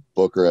 who is the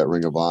booker at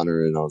Ring of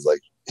Honor. And I was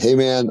like, hey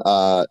man,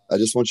 I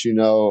just want you to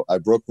know I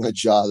broke my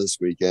jaw this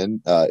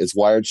weekend. It's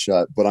wired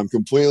shut, but I'm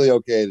completely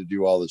okay to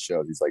do all the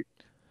shows. He's like,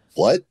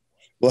 what?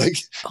 Like,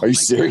 are you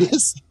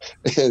serious?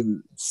 God.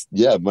 And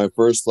yeah, my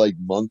first like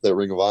month at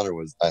Ring of Honor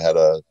was I had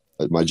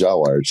my jaw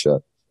wired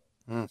shut.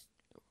 Oh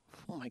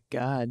my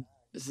God.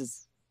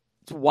 It's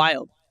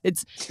wild.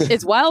 It's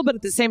wild, but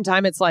at the same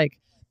time, it's like,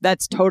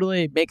 that's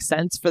totally makes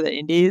sense for the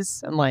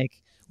indies. And like,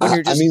 when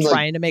you're just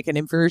trying to make a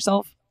name for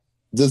yourself.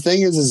 The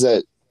thing is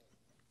that,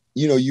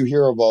 you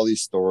hear of all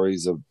these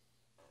stories of,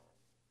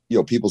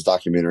 people's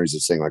documentaries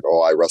of saying like,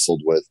 oh, I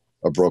wrestled with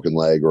a broken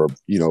leg, or,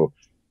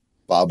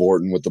 Bob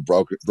Orton with the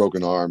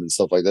broken arm and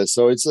stuff like that.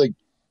 So it's like,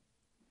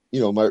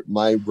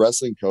 my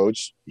wrestling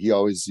coach, he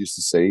always used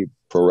to say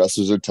pro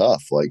wrestlers are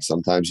tough. Like,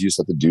 sometimes you just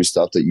have to do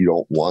stuff that you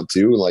don't want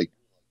to.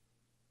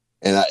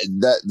 And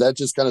that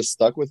just kind of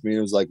stuck with me.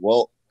 It was like,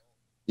 well,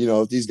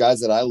 if these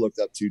guys that I looked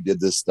up to did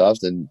this stuff,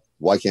 then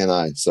why can't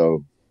I?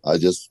 So I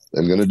just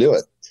am going to do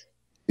it.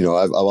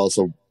 I've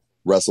also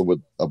wrestled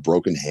with a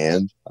broken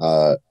hand.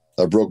 I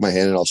broke my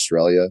hand in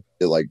Australia.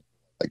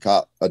 I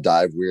caught a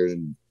dive weird,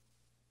 and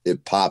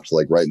it popped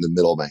like right in the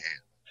middle of my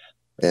hand.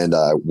 And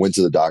I went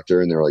to the doctor,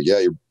 and they were like,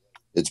 yeah,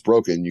 it's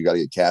broken. You got to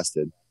get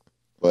casted.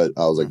 But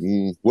I was like,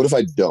 what if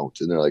I don't?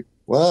 And they're like,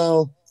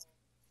 Well,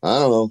 I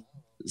don't know.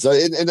 So,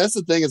 and that's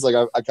the thing is like,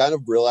 I kind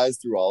of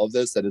realized through all of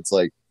this that it's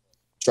like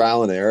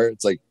trial and error.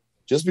 It's like,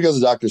 just because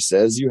the doctor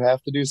says you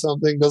have to do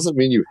something doesn't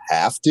mean you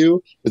have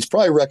to. It's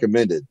probably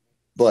recommended,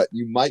 but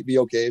you might be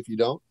okay if you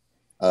don't.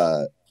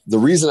 The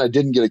reason I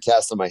didn't get a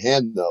cast on my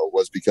hand though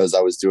was because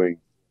I was doing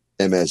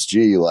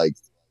MSG like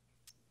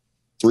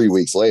 3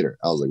 weeks later.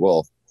 I was like,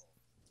 well,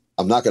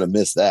 I'm not going to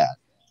miss that.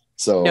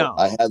 So No.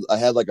 I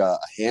had like a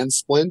hand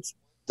splint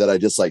that I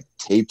just like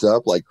taped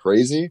up like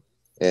crazy.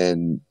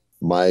 And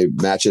my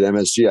match at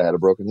MSG, I had a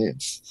broken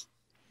hand.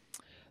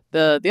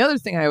 The other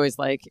thing I always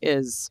like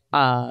is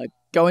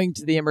going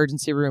to the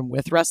emergency room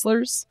with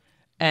wrestlers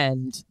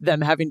and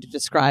them having to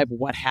describe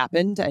what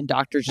happened and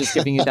doctors just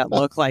giving you that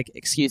look like,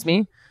 excuse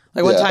me.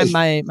 Like one time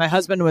my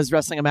husband was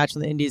wrestling a match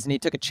in the Indies and he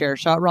took a chair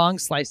shot wrong,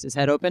 sliced his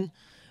head open.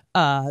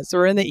 So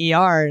we're in the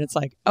ER and it's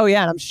like, oh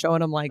yeah. And I'm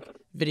showing him like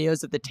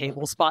videos of the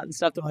table spot and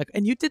stuff. They're like,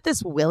 and you did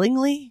this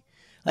willingly?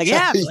 Like,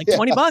 yeah, for like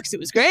 $20. It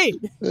was great.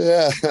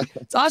 Yeah.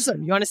 It's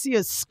awesome. You want to see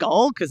his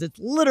skull? Because it's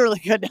literally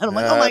cut down. I'm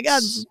like, oh my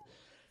God.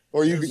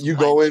 Or you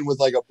go in with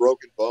like a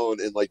broken bone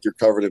and like you're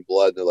covered in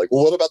blood. And they're like,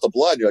 well, what about the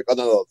blood? And you're like, oh,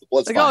 no, the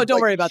blood's like, fine. oh,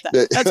 don't worry about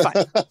that. That's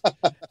fine.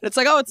 It's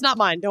like, oh, it's not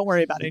mine. Don't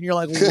worry about it. And you're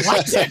like,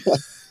 what?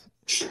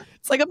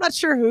 It's like, I'm not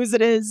sure whose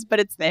it is, but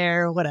it's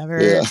there,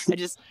 whatever. Yeah. I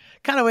just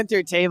kind of went through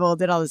a table,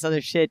 did all this other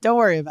shit. Don't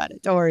worry about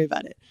it. Don't worry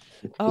about it.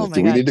 Oh, my God.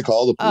 Do we need to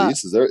call the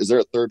police? Is there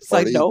a third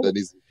party? Like,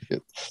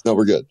 no,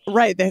 we're good.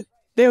 Right.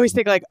 They always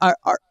think like,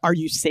 are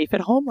you safe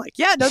at home? Like,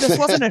 yeah, no, this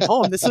wasn't at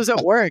home. This was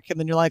at work. And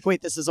then you're like,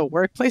 wait, this is a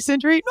workplace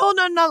injury?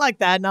 No, not like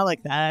that. Not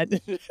like that.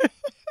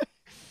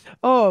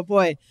 Oh,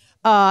 boy.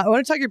 I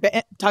want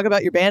to talk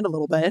about your band a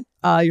little bit.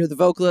 You're the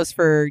vocalist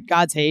for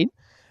God's Hate.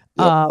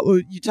 Yep.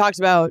 You talked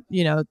about,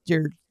 your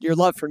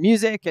love for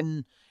music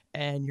and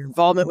your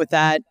involvement with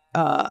that.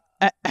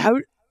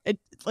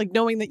 Like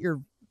knowing that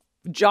your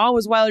jaw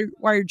was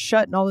wired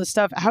shut and all this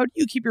stuff. How do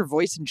you keep your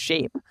voice in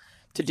shape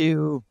to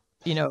do,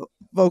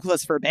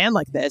 vocalist for a band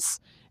like this?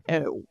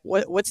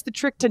 What's the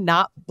trick to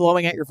not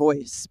blowing out your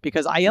voice?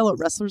 Because I yell at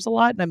wrestlers a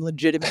lot and I'm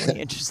legitimately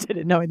interested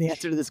in knowing the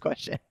answer to this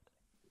question.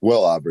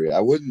 Well, Aubrey, I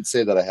wouldn't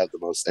say that I have the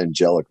most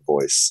angelic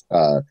voice,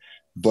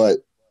 but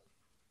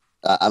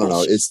I don't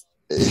know.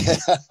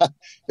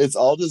 It's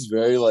all just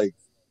very like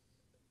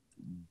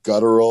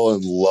guttural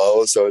and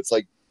low. So it's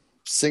like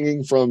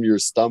singing from your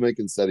stomach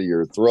instead of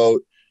your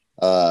throat.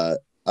 I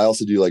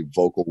also do like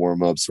vocal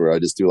warm-ups where I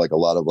just do like a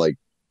lot of like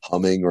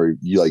humming, or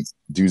you like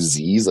do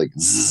Z's like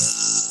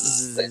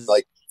zzz, and,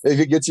 like if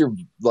it gets your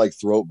like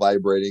throat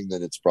vibrating,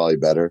 then it's probably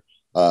better.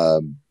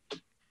 But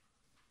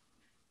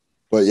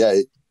yeah,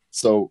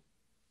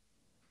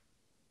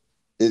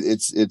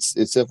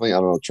 it's definitely, I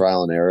don't know,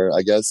 trial and error,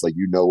 I guess. Like,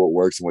 what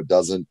works and what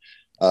doesn't.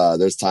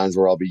 There's times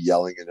where I'll be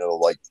yelling and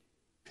it'll like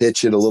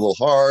pitch it a little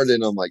hard,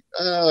 and I'm like,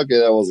 okay,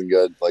 that wasn't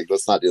good. Like,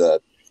 let's not do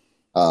that.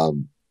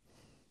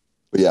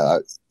 But yeah,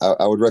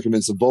 I would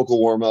recommend some vocal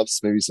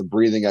warm-ups, maybe some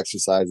breathing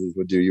exercises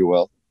would do you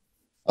well.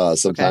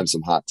 Sometimes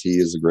some hot tea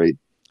is a great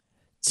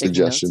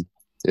suggestion.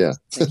 Yeah.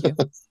 Thank you.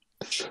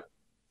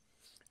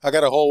 I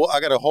got a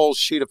whole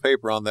sheet of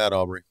paper on that,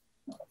 Aubrey.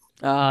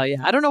 Yeah.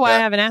 I don't know why I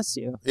haven't asked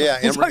you. Yeah,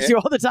 I talk to you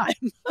all the time.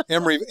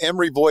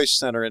 Emory Voice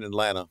Center in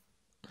Atlanta.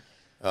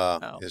 Is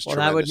tremendous.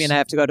 That would mean I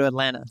have to go to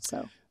Atlanta.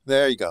 So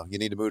there you go. You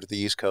need to move to the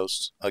East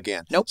Coast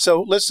again. Nope.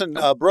 So listen,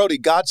 Brody,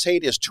 God's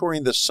Hate is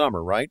touring this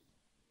summer, right?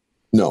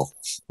 No,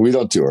 we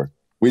don't tour.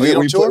 We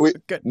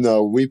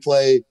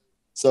play.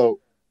 So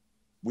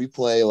we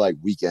play like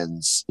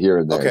weekends here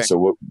and there. Okay.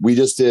 So we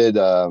just did.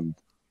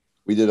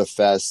 We did a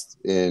fest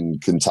in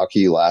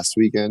Kentucky last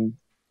weekend.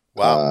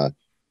 Wow.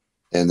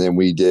 And then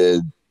we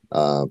did. We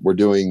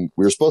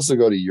were supposed to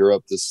go to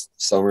Europe this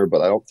summer,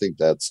 but I don't think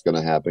that's going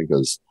to happen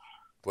because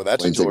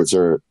plane tickets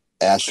are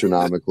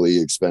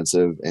astronomically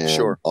expensive,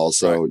 and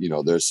also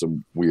there's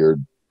some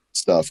weird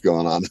stuff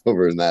going on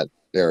over in that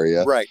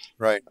area. Right.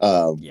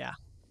 Yeah.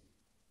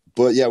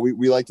 But yeah,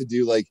 we like to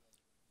do like,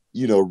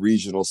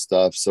 regional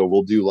stuff. So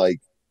we'll do like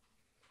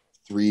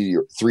 3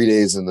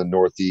 days in the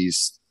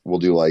Northeast. We'll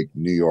do like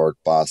New York,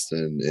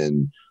 Boston,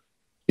 and,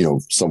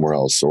 somewhere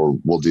else. Or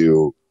we'll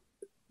do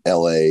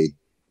LA,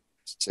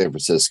 San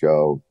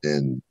Francisco,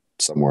 and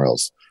somewhere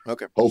else.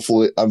 Okay.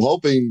 Hopefully, I'm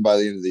hoping by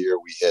the end of the year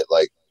we hit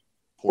like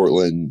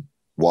Portland,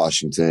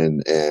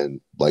 Washington, and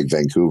like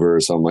Vancouver or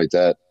something like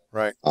that.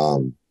 Right.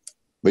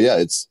 But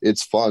yeah,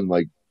 it's fun.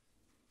 Like,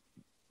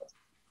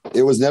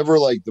 it was never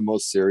like the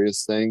most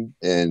serious thing,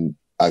 and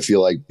I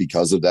feel like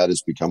because of that,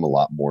 it's become a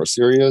lot more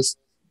serious.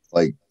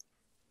 Like,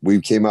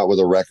 we came out with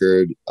a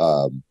record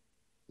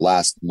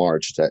last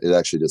March. It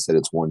actually just hit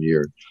its 1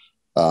 year.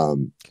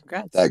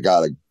 Congrats!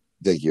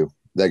 Thank you.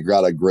 That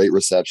got a great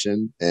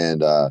reception,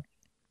 and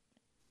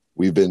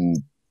we've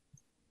been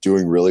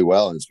doing really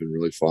well, and it's been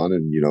really fun,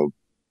 and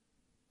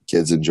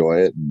kids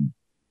enjoy it, and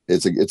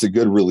it's a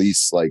good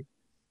release, like,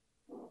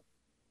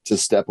 to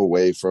step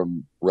away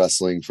from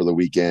wrestling for the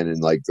weekend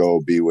and like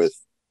go be with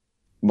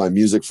my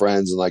music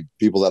friends and like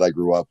people that I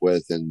grew up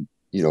with, and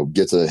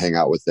get to hang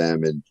out with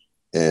them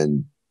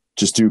and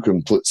just do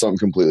something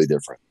completely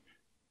different.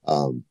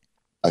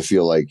 I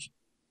feel like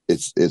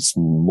it's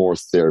more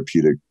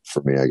therapeutic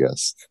for me, I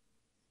guess.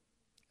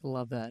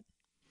 Love that.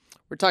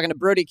 We're talking to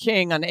Brody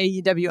King on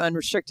AEW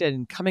Unrestricted,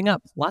 and coming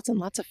up, lots and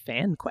lots of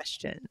fan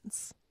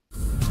questions.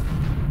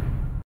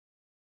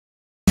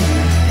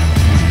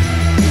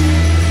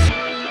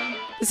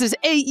 This is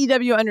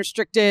AEW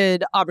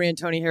Unrestricted. Aubrey and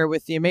Tony here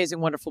with the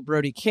amazing, wonderful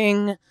Brody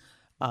King,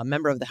 a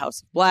member of the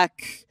House of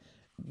Black,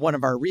 one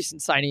of our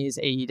recent signees,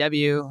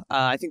 AEW.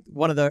 I think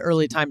one of the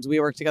early times we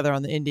worked together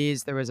on the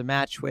indies, there was a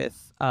match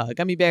with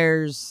gummy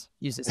bears,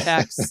 used as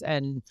tacks,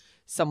 and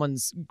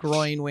someone's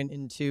groin went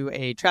into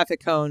a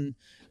traffic cone.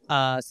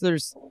 So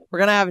we're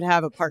gonna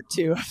have a part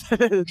 2 of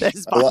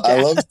this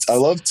podcast. I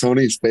love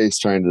Tony's face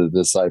trying to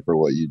decipher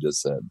what you just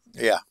said.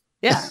 Yeah.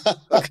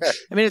 Okay.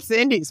 I mean, it's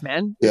the indies,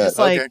 man. Yeah. It's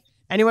like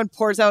anyone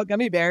pours out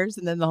gummy bears,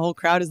 and then the whole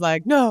crowd is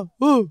like, "No,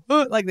 ooh,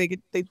 ooh." Like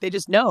they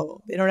just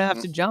know. They don't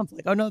have to jump.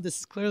 Like, oh no, this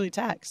is clearly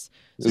tax.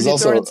 So you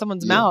throw it in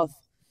someone's mouth.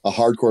 A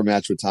hardcore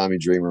match with Tommy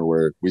Dreamer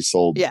where we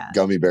sold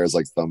gummy bears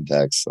like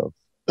thumbtacks. So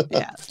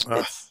yeah,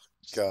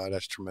 God,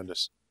 that's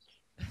tremendous.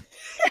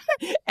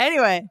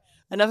 Anyway.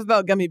 Enough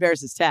about gummy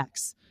bears as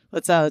tax.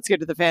 Let's get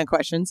to the fan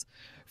questions.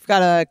 We've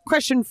got a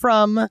question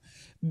from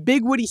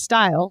Big Woody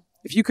Style.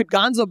 If you could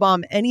gonzo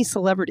bomb any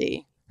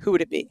celebrity, who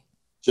would it be?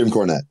 Jim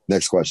Cornette.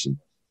 Next question.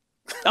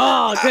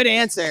 Oh, good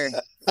answer.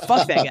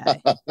 Fuck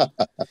that guy.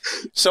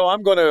 So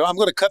I'm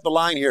gonna cut the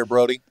line here,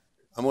 Brody.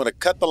 I'm gonna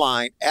cut the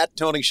line. At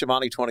Tony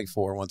Schiavone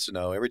 24 wants to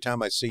know. Every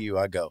time I see you,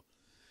 I go,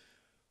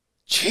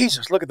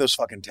 Jesus, look at those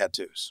fucking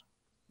tattoos.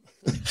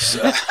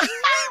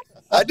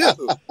 I do.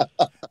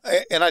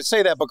 And I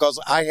say that because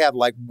I have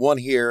like one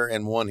here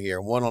and one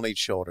here, one on each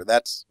shoulder.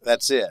 That's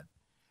it.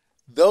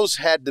 Those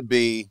had to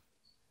be.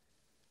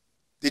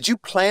 Did you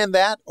plan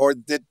that, or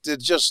did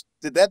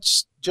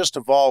that just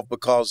evolve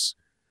because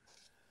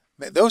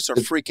man, those are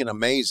freaking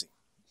amazing.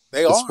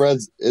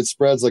 It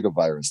spreads like a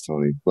virus,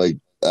 Tony. Like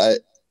I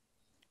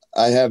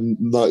have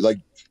no, like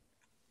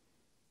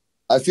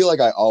I feel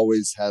like I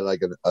always had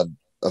like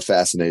a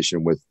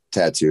fascination with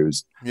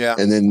tattoos. Yeah.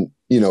 And then,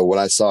 when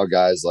I saw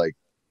guys like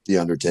The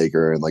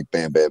Undertaker and like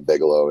Bam Bam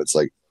Bigelow, it's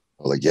like,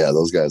 I was like, yeah,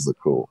 those guys look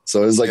cool.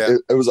 So it was like,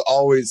 it was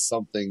always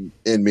something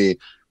in me.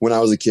 When I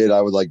was a kid,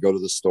 I would like go to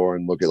the store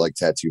and look at like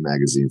tattoo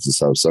magazines and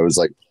stuff. So it was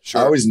like,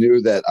 I always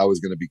knew that I was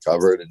going to be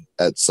covered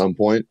at some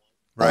point.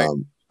 Right.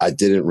 I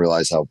didn't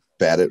realize how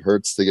bad it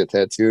hurts to get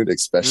tattooed,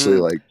 especially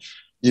like,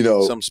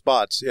 some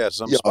spots. Yeah.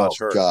 Some spots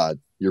hurt. God,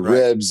 your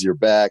ribs, your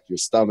back, your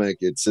stomach.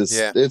 It's just,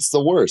 it's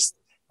the worst.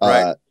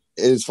 Right.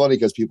 It's funny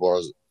because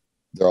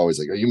they're always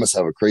like, oh, you must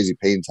have a crazy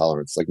pain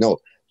tolerance. Like, no,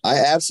 I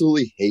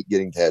absolutely hate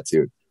getting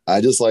tattooed. I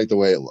just like the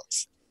way it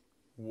looks.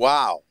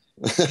 Wow.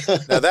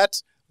 Now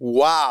that's,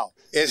 wow.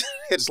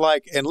 It's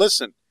like, and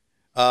listen,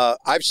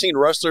 I've seen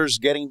wrestlers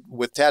getting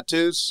with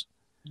tattoos.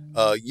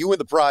 You win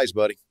the prize,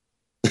 buddy.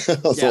 I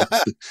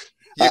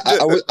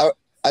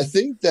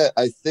think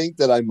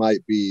that I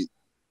might be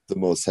the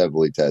most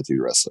heavily tattooed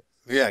wrestler.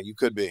 Yeah, you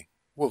could be.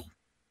 Whoa.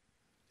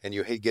 And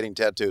you hate getting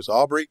tattoos.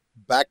 Aubrey,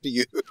 back to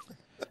you.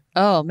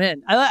 Oh,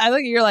 man. I look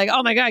at you're like,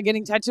 oh, my God,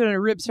 getting tattooed on the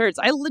ribs hurts.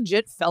 I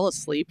legit fell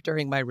asleep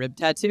during my rib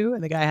tattoo,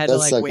 and the guy had to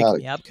like wake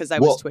me up because I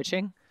was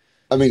twitching.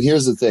 I mean,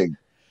 here's the thing.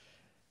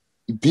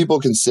 People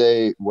can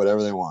say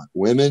whatever they want.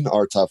 Women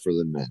are tougher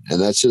than men,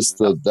 and that's just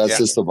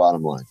the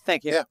bottom line.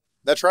 Thank you. Yeah,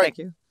 that's right. Thank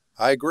you.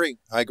 I agree.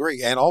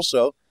 And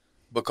also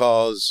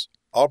because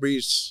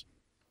Aubrey's,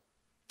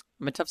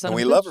 I'm a tough son. And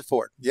we love her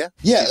for it. Yeah.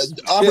 Yeah.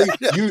 Aubrey,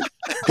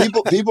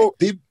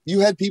 you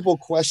had people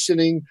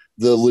questioning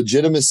the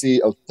legitimacy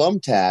of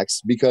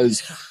thumbtacks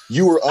because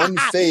you were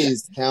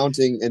unfazed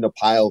counting in a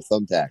pile of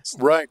thumbtacks.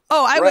 Right.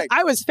 Oh,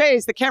 I was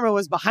phased. The camera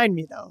was behind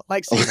me though.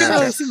 Like, so you couldn't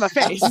really see my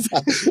face.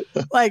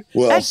 Like,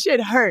 that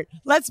shit hurt.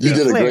 Let's be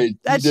clear.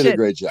 That shit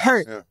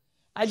hurt. Yeah.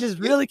 I just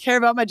really care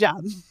about my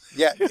job.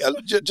 Yeah.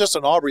 Just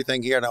an Aubrey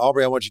thing here. And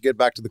Aubrey, I want you to get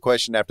back to the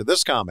question after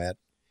this comment.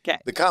 Okay.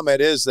 The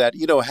comment is that,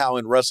 you know how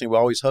in wrestling we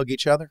always hug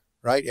each other,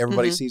 right?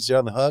 Everybody sees each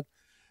other in the hug.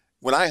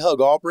 When I hug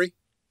Aubrey,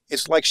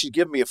 it's like she's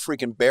giving me a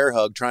freaking bear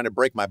hug trying to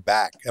break my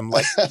back. I'm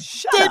like,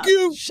 thank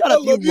you. Shut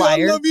up, you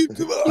liar. I love you.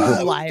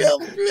 You liar.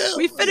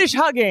 We finish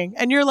hugging,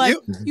 and you're like,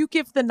 you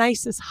give the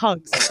nicest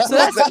hugs.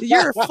 So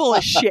you're full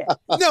of shit.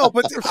 No,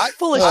 but you're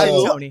full of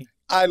shit, Tony.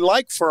 I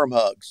like firm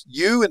hugs.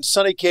 You and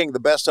Sonny King, the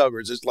best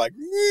huggers. It's like,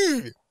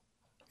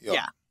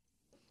 yeah.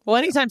 Well,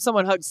 anytime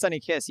someone hugs Sonny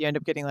Kiss, you end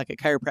up getting like a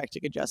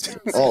chiropractic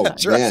adjustment. Oh, man.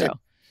 So.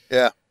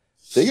 Yeah.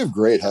 They give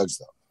great hugs,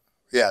 though.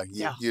 Yeah.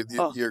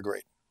 You're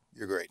great.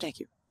 You're great. Thank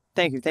you.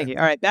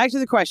 All right. Back to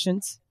the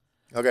questions.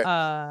 Okay.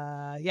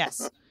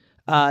 Yes.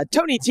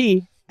 Tony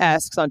T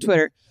asks on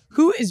Twitter,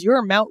 who is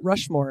your Mount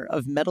Rushmore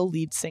of metal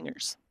lead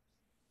singers?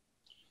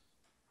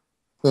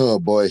 Oh,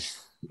 boy.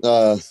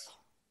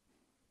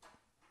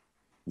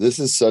 This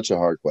is such a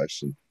hard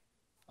question.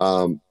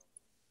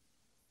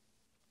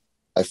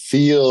 I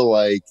feel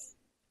like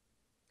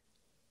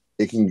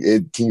it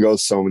can go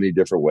so many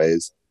different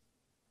ways.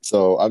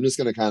 So I'm just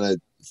going to kind of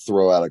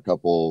throw out a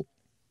couple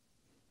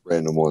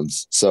random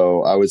ones.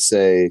 So I would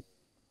say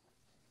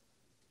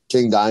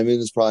King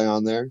Diamond is probably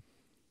on there.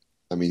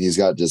 I mean, he's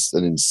got just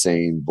an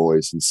insane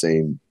voice,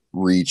 insane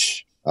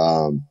reach.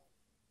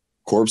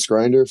 Corpse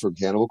Grinder from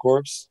Cannibal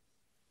Corpse.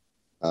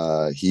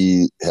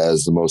 He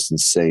has the most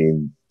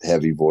insane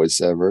heavy voice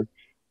ever.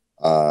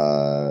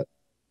 Probably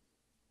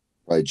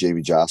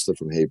Jamie Josta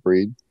from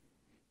Hatebreed.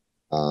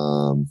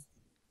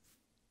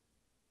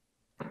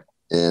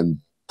 And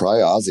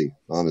probably Ozzy,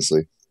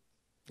 honestly.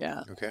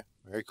 Yeah. Okay.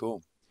 Very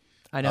cool.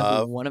 I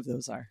know who one of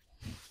those are.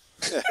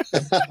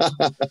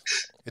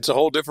 It's a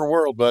whole different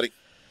world, buddy.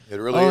 It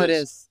really is. Oh, it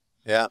is.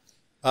 Yeah.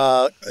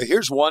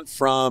 Here's one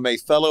from a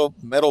fellow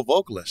metal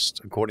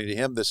vocalist. According to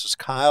him, this is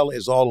Kyle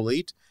is All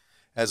Elite.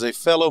 As a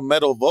fellow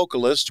metal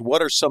vocalist,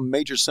 what are some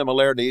major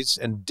similarities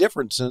and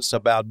differences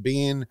about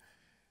being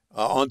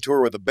on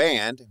tour with a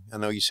band? I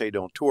know you say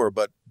don't tour,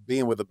 but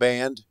being with a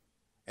band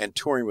and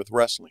touring with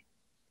wrestling.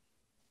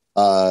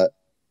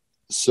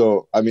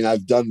 So, I mean,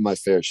 I've done my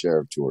fair share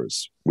of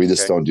tours. We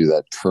just don't do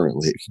that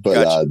currently.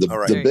 But gotcha.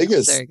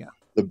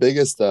 The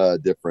biggest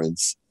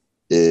difference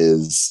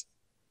is,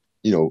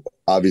 you know,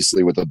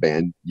 obviously with a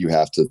band, you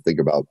have to think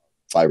about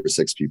 5 or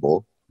 6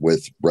 people.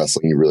 With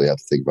wrestling, you really have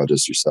to think about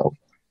just yourself.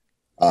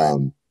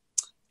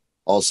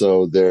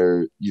 Also,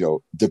 there, you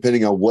know,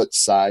 depending on what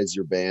size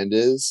your band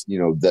is, you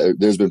know,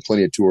 there's been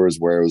plenty of tours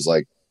where it was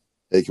like,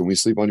 hey, can we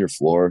sleep on your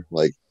floor?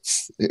 Like,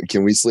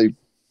 can we sleep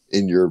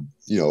in your,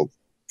 you know,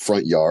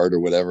 front yard or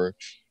whatever?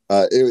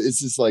 It's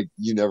just like,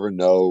 you never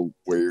know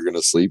where you're going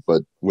to sleep.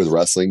 But with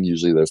wrestling,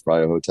 usually there's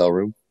probably a hotel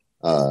room.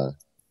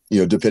 You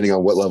know, depending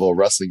on what level of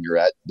wrestling you're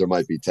at, there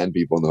might be 10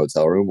 people in the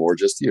hotel room or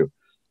just you.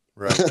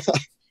 Right.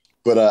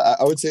 But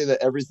I would say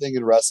that everything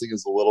in wrestling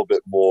is a little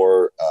bit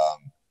more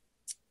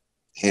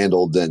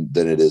handled than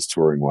it is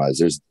touring wise.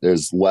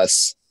 There's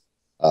less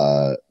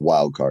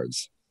wild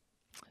cards.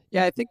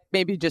 Yeah, I think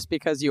maybe just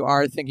because you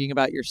are thinking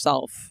about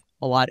yourself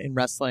a lot in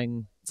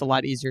wrestling, it's a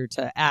lot easier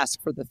to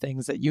ask for the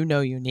things that you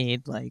know you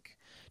need, like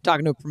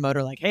talking to a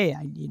promoter like, hey,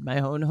 I need my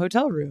own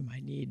hotel room,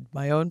 I need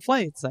my own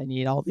flights, I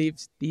need all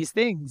these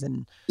things.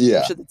 And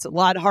I'm sure it's a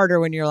lot harder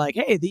when you're like,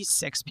 hey, these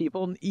 6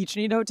 people each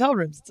need hotel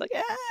rooms. It's like,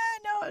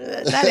 no,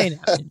 that ain't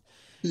happening.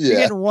 You're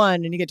getting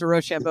one and you get to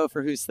Rochambeau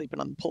for who's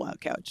sleeping on the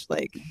pull-out couch.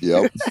 Like,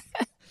 yep.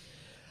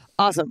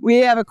 Awesome. We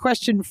have a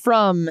question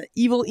from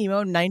Evil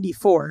Emo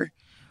 94.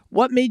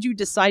 What made you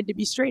decide to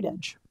be straight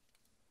edge?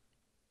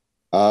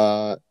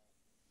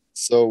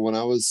 So when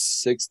I was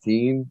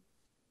 16,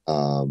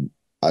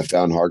 I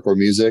found hardcore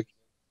music,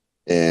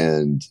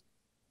 and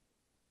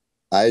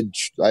I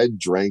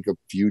drank a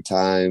few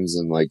times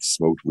and like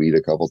smoked weed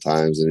a couple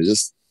times, and it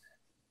just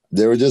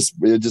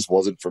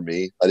wasn't for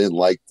me. I didn't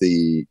like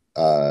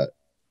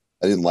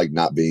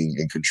not being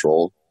in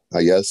control,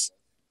 I guess.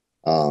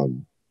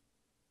 And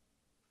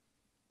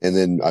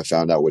then I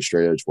found out what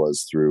straight edge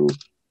was through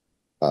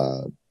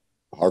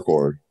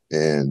hardcore,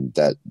 and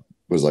that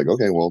was like,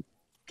 okay, well,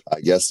 I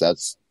guess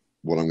that's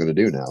what I'm going to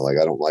do now. Like,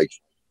 I don't like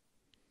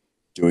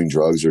doing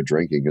drugs or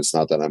drinking. It's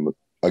not that I'm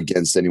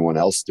against anyone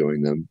else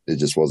doing them. It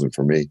just wasn't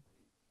for me.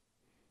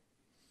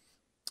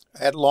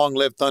 At Long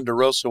Live Thunder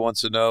Rosa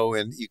wants to know,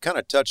 and you kind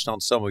of touched on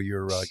some of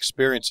your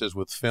experiences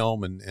with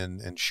film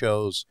and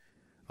shows.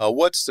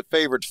 What's the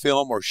favorite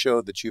film or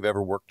show that you've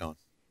ever worked on?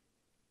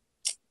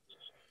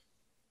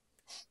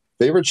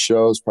 Favorite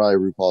show is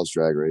probably RuPaul's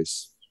Drag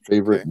Race.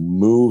 Favorite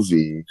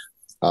movie.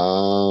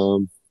 I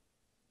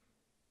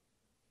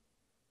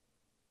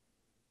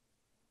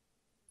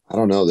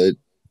don't know. They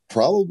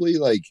probably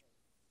like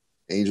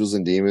Angels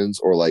and Demons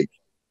or like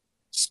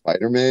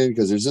Spider-Man,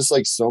 because there's just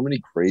like so many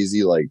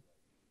crazy like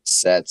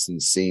sets and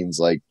scenes.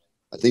 Like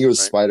I think it was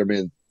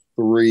Spider-Man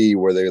 3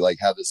 where they like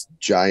have this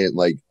giant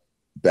like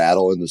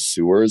battle in the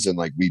sewers, and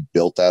like we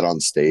built that on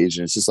stage,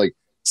 and it's just like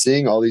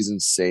seeing all these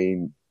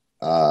insane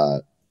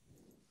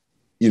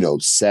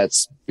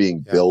sets being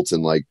built,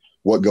 and like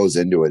what goes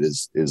into it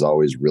is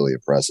always really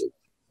impressive.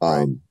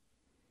 I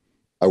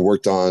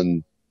worked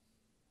on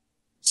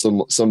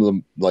some of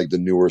them, like the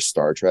newer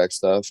Star Trek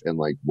stuff, and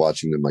like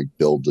watching them like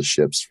build the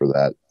ships for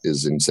that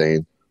is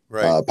insane.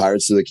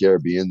 Pirates of the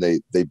Caribbean,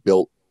 they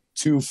built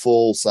 2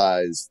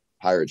 full-size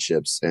pirate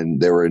ships, and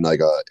they were in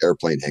like a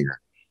airplane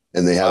hangar,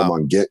 and they had them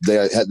on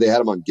they had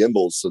them on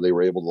gimbals, so they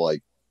were able to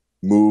like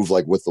move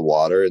like with the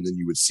water, and then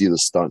you would see the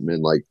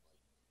stuntmen like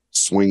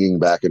swinging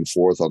back and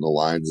forth on the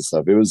lines and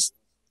stuff. It was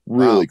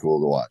really cool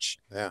to watch.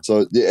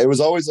 So it was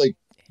always like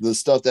the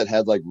stuff that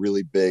had like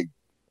really big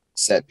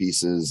set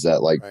pieces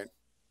that like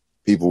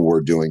people were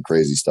doing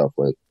crazy stuff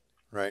with.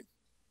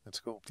 That's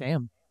cool.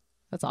 Damn,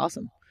 that's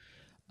awesome.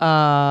 We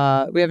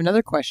have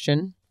another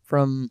question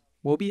from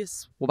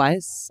Wobius,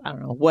 I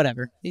don't know,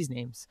 whatever these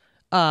names.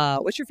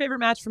 What's your favorite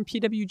match from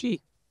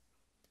PWG?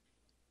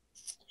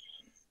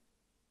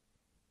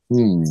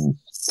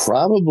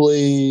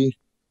 Probably,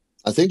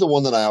 I think the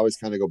one that I always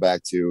kind of go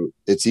back to,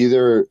 it's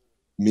either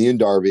me and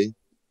Darby.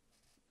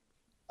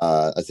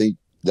 I think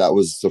that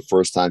was the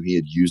first time he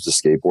had used a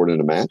skateboard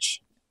in a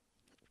match.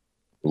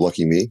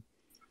 Lucky me.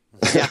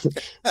 Yeah.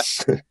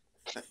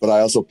 But I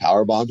also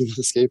powerbombed him with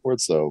a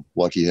skateboard, so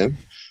lucky him.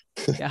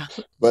 Yeah.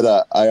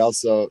 But I would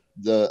say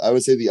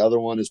the other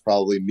one is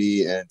probably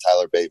me and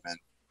Tyler Bateman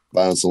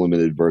Violence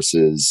Unlimited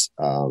versus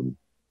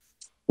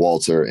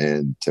Walter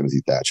and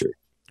Timothy Thatcher.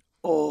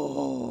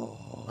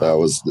 Oh,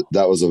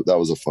 that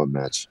was a fun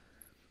match,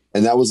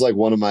 and that was like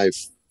one of my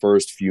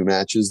first few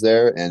matches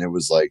there, and it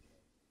was like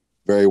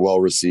very well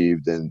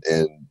received, and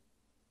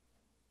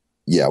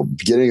yeah,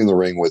 getting in the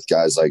ring with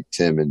guys like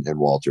Tim and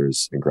Walter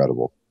is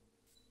incredible.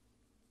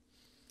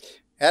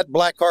 At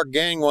Blackheart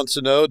Gang wants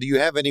to know, do you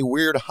have any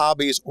weird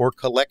hobbies or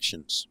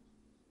collections?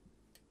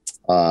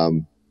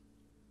 I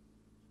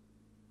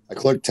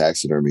collect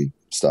taxidermy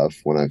stuff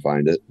when I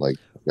find it. Like,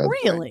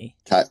 really?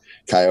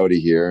 Coyote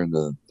here and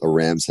a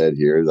ram's head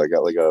here. I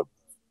got like a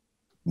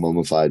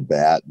mummified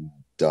bat and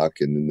duck,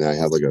 and then I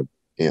have like a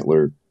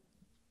antler,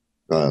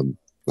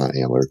 not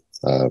antler,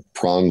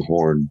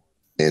 pronghorn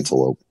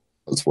antelope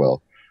as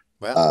well.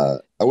 Wow.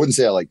 I wouldn't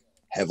say I like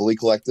heavily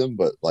collect them,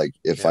 but like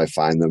if I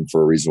find them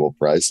for a reasonable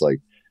price, like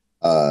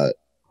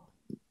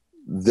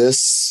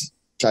this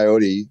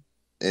coyote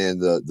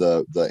and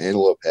the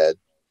antelope head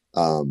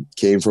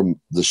came from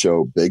the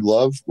show Big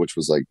Love, which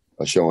was like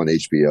a show on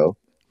HBO.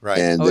 Right.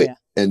 And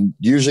and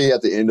usually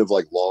at the end of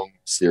like long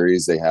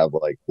series, they have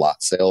like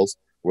lot sales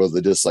where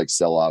they just like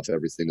sell off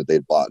everything that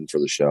they'd bought for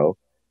the show.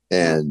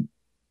 And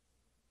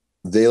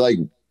they like,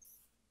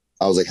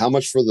 I was like, how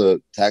much for the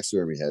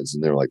taxidermy heads?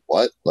 And they were like,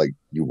 what? Like,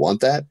 you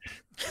want that?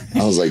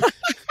 I was like,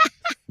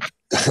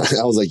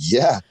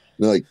 yeah. And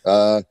they're like,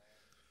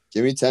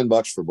 give me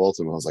 $10 for both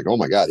of them. I was like, oh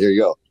my God, here you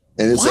go.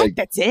 And it's like,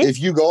 that's it? if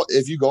you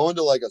go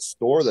into like a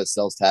store that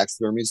sells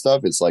taxidermy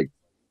stuff, it's like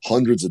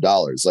hundreds of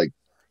dollars. Like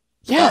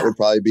that would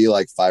probably be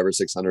like $500 or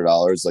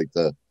 $600. Like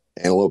the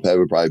antelope head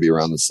would probably be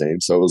around the same.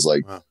 So it was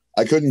like,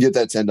 I couldn't get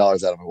that $10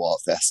 out of my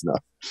wallet fast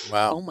enough.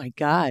 Wow. Oh my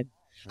God.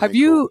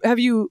 Very Have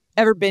you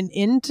ever been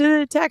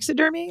into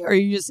taxidermy, or are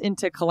you just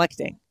into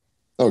collecting?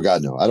 Oh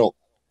God, no. I don't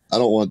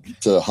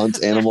want to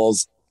hunt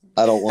animals.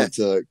 I don't want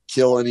to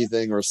kill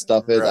anything or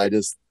stuff it. Right.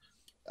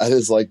 I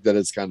just like that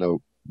it's kind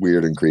of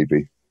weird and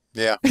creepy.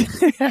 Yeah.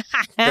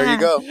 There you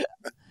go.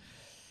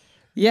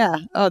 Yeah.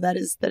 Oh, that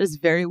is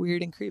very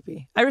weird and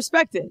creepy. I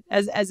respect it.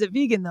 As a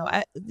vegan though,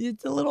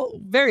 it's a little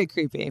very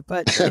creepy,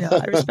 but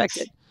I respect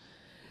it.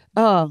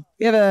 Oh,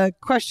 we have a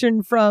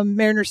question from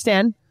Mariner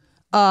Stan.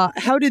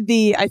 How did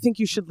the I think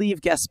you should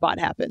leave guest spot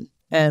happen?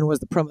 And was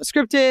the promo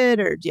scripted,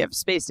 or do you have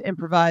space to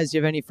improvise? Do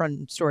you have any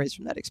fun stories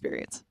from that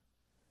experience?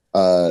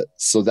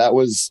 So that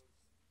was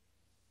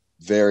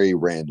very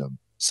random.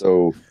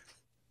 So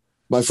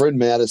my friend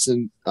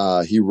Madison,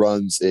 he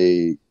runs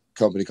a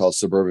company called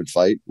Suburban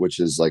Fight, which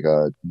is like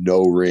a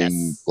no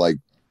ring, like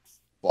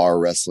bar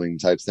wrestling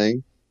type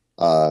thing.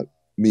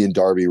 Me and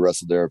Darby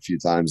wrestled there a few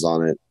times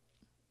on it.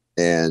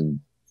 And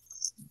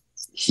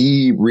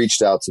he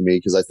reached out to me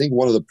because I think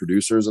one of the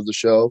producers of the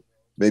show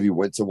maybe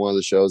went to one of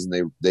the shows,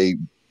 and they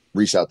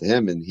reached out to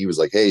him, and he was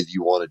like, hey, do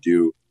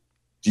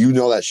you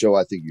know that show?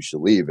 I think you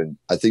should leave. And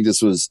I think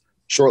this was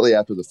shortly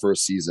after the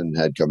first season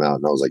had come out.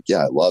 And I was like,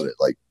 yeah, I love it.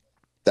 Like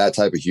that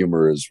type of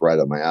humor is right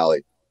up my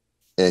alley.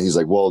 And he's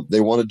like, well,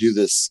 they want to do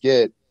this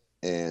skit,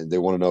 and they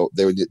want to know,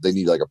 they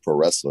need like a pro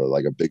wrestler,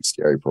 like a big,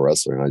 scary pro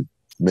wrestler. And I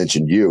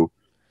mentioned you.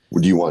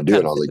 What do you want to do?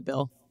 And I was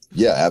like,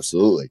 yeah,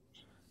 absolutely.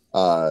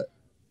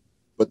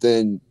 But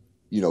then,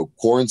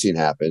 quarantine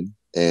happened,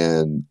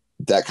 and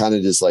that kind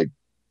of just like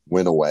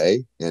went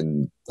away.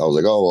 And I was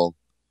like, oh, well,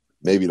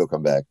 maybe it'll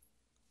come back.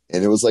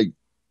 And it was like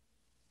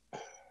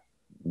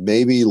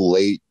maybe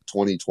late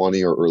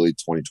 2020 or early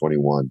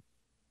 2021.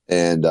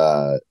 And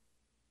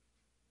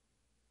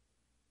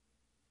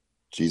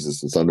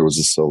Jesus, the thunder was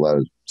just so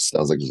loud. It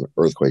sounds like there's an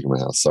earthquake in my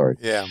house. Sorry.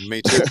 Yeah,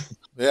 me too.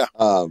 Yeah.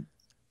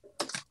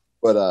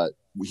 But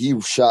he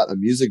shot a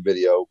music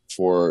video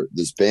for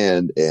this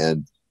band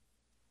and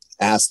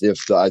asked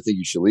if the I Think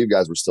You Should Leave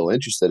guys were still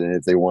interested, and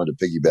if they wanted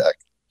to piggyback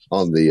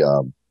on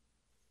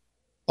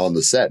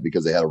the set,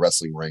 because they had a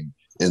wrestling ring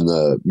in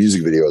the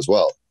music video as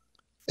well.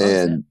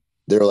 And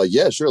they were like,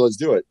 yeah, sure, let's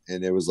do it.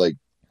 And it was like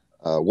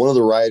one of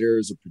the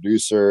writers, a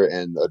producer,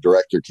 and a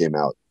director came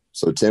out.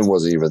 So Tim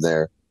wasn't even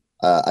there.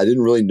 I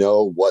didn't really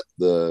know what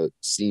the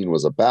scene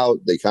was about.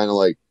 They kind of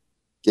like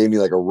gave me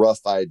like a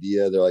rough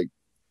idea. They're like,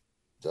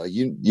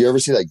 you ever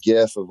see that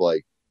gif of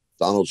like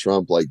Donald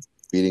Trump like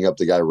beating up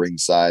the guy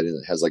ringside, and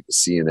it has like the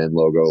CNN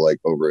logo like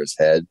over his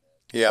head?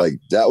 Yeah. Like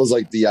that was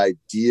like the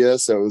idea.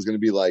 So it was going to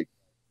be like,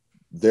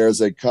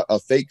 there's a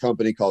fake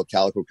company called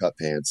Calico Cut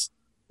Pants,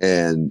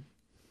 and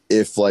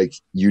if like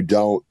you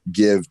don't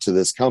give to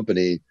this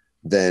company,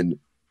 then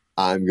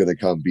I'm going to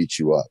come beat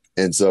you up.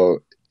 And so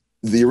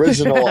the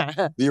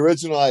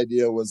original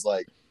idea was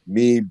like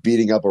me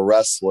beating up a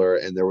wrestler,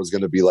 and there was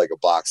going to be like a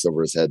box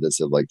over his head that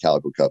said like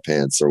Calico Cut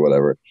Pants or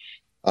whatever.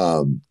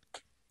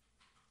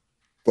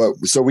 But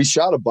so we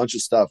shot a bunch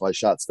of stuff. I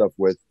shot stuff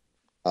with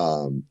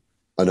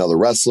another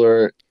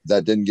wrestler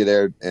that didn't get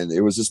aired, and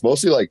it was just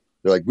mostly like,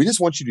 they're like, we just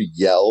want you to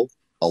yell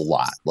a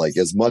lot, like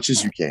as much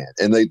as you can.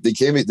 And they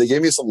gave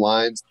me some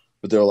lines,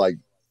 but they're like,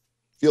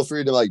 feel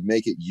free to like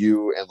make it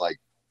you, and like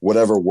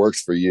whatever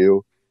works for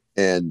you.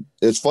 And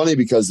it's funny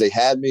because they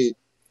had me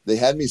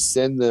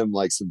send them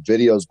like some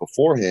videos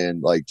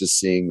beforehand, like just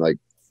seeing like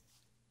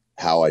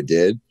how I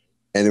did.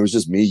 and it was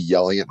just me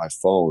yelling at my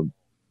phone.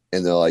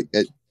 And they're like,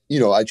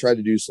 I tried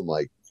to do some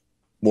like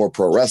more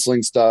pro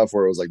wrestling stuff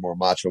where it was like more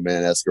Macho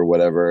Man-esque or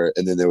whatever.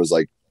 And then they were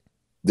like,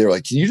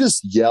 can you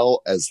just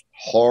yell as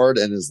hard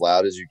and as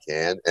loud as you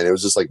can? And it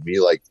was just like me,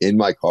 like in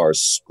my car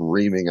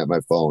screaming at my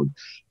phone,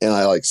 and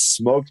I like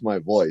smoked my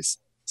voice.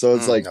 So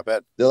it's like,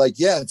 they're like,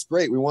 yeah, it's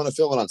great. We want to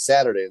film it on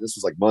Saturday. And this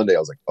was like Monday. I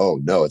was like, oh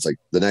no. It's like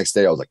the next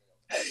day I was like,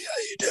 hey,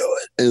 how you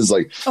doing? And it's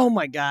like, oh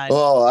my God.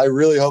 Oh, I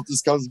really hope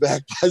this comes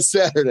back by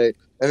Saturday.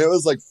 And it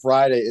was like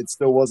Friday. It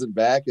still wasn't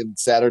back. And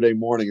Saturday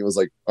morning, it was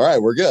like, all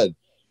right, we're good.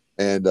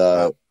 And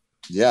I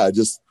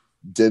just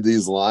did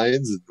these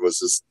lines and was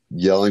just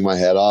yelling my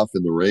head off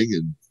in the ring.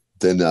 And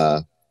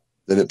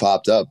then it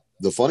popped up.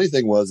 The funny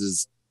thing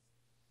is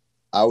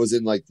I was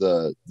in like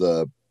the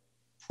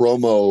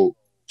promo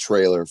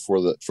trailer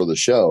for the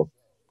show,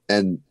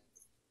 and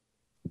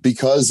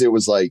because it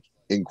was like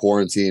in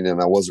quarantine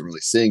and I wasn't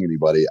really seeing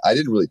anybody, I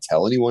didn't really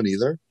tell anyone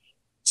either.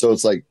 So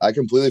it's like I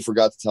completely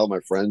forgot to tell my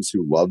friends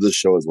who love this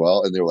show as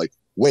well, and they were like,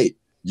 wait,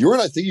 you were in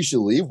I Think You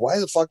Should Leave? Why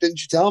the fuck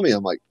didn't you tell me?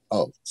 I'm like,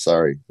 oh,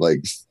 sorry,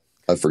 like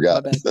I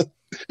forgot.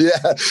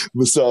 Yeah.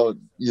 So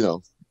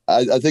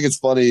I think it's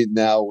funny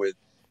now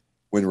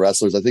when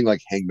wrestlers, I think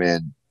like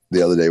Hangman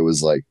the other day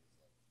was like,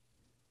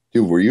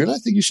 dude, were you in I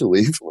Think You Should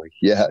Leave? I'm like,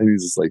 yeah. And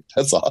he's just like,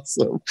 that's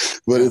awesome.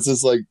 But it's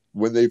just like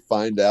when they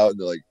find out and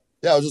they're like,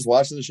 yeah, I was just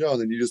watching the show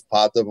and then you just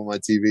popped up on my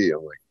TV.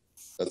 I'm like,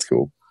 that's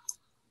cool.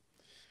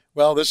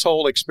 Well, this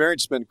whole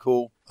experience has been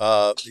cool.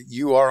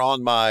 You are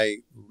on my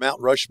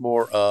Mount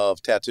Rushmore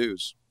of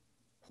tattoos.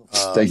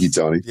 Thank you,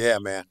 Tony. Yeah,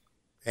 man.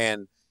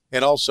 And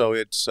also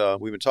it's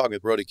we've been talking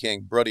with Brody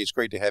King. Brody, it's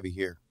great to have you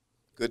here.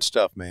 Good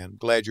stuff, man.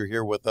 Glad you're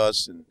here with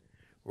us, and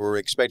we're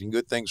expecting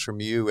good things from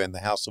you and the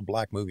House of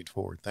Black moving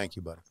forward. Thank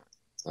you, buddy.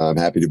 I'm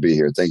happy to be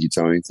here. Thank you,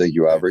 Tony. Thank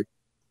you, Aubrey.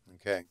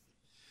 Okay.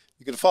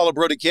 You can follow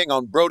Brody King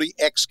on Brody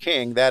X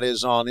King. That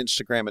is on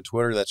Instagram and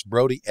Twitter. That's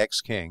Brody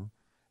X King.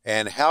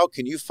 And how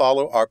can you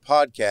follow our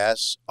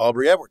podcast,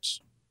 Aubrey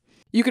Edwards?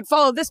 You can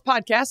follow this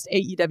podcast,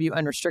 AEW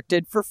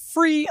Unrestricted, for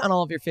free on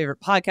all of your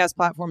favorite podcast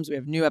platforms. We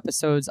have new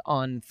episodes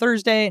on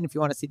Thursday. And if you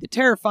want to see the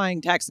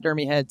terrifying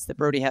taxidermy heads that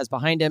Brody has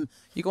behind him,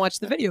 you can watch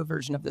the video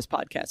version of this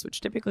podcast,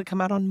 which typically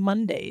come out on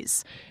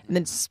Mondays. And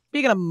then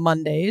speaking of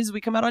Mondays, we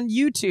come out on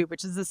YouTube,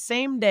 which is the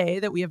same day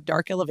that we have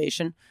Dark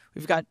Elevation.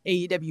 We've got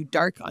AEW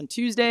Dark on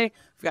Tuesday.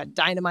 We've got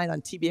Dynamite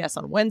on TBS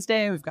on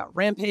Wednesday. We've got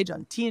Rampage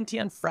on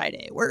TNT on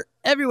Friday. We're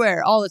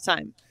everywhere all the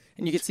time.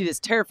 And you can see this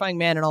terrifying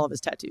man and all of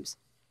his tattoos.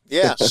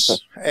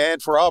 Yes.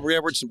 And for Aubrey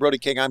Edwards and Brody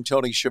King, I'm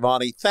Tony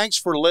Schiavone. Thanks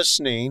for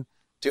listening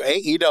to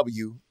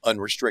AEW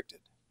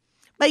Unrestricted.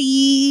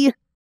 Bye.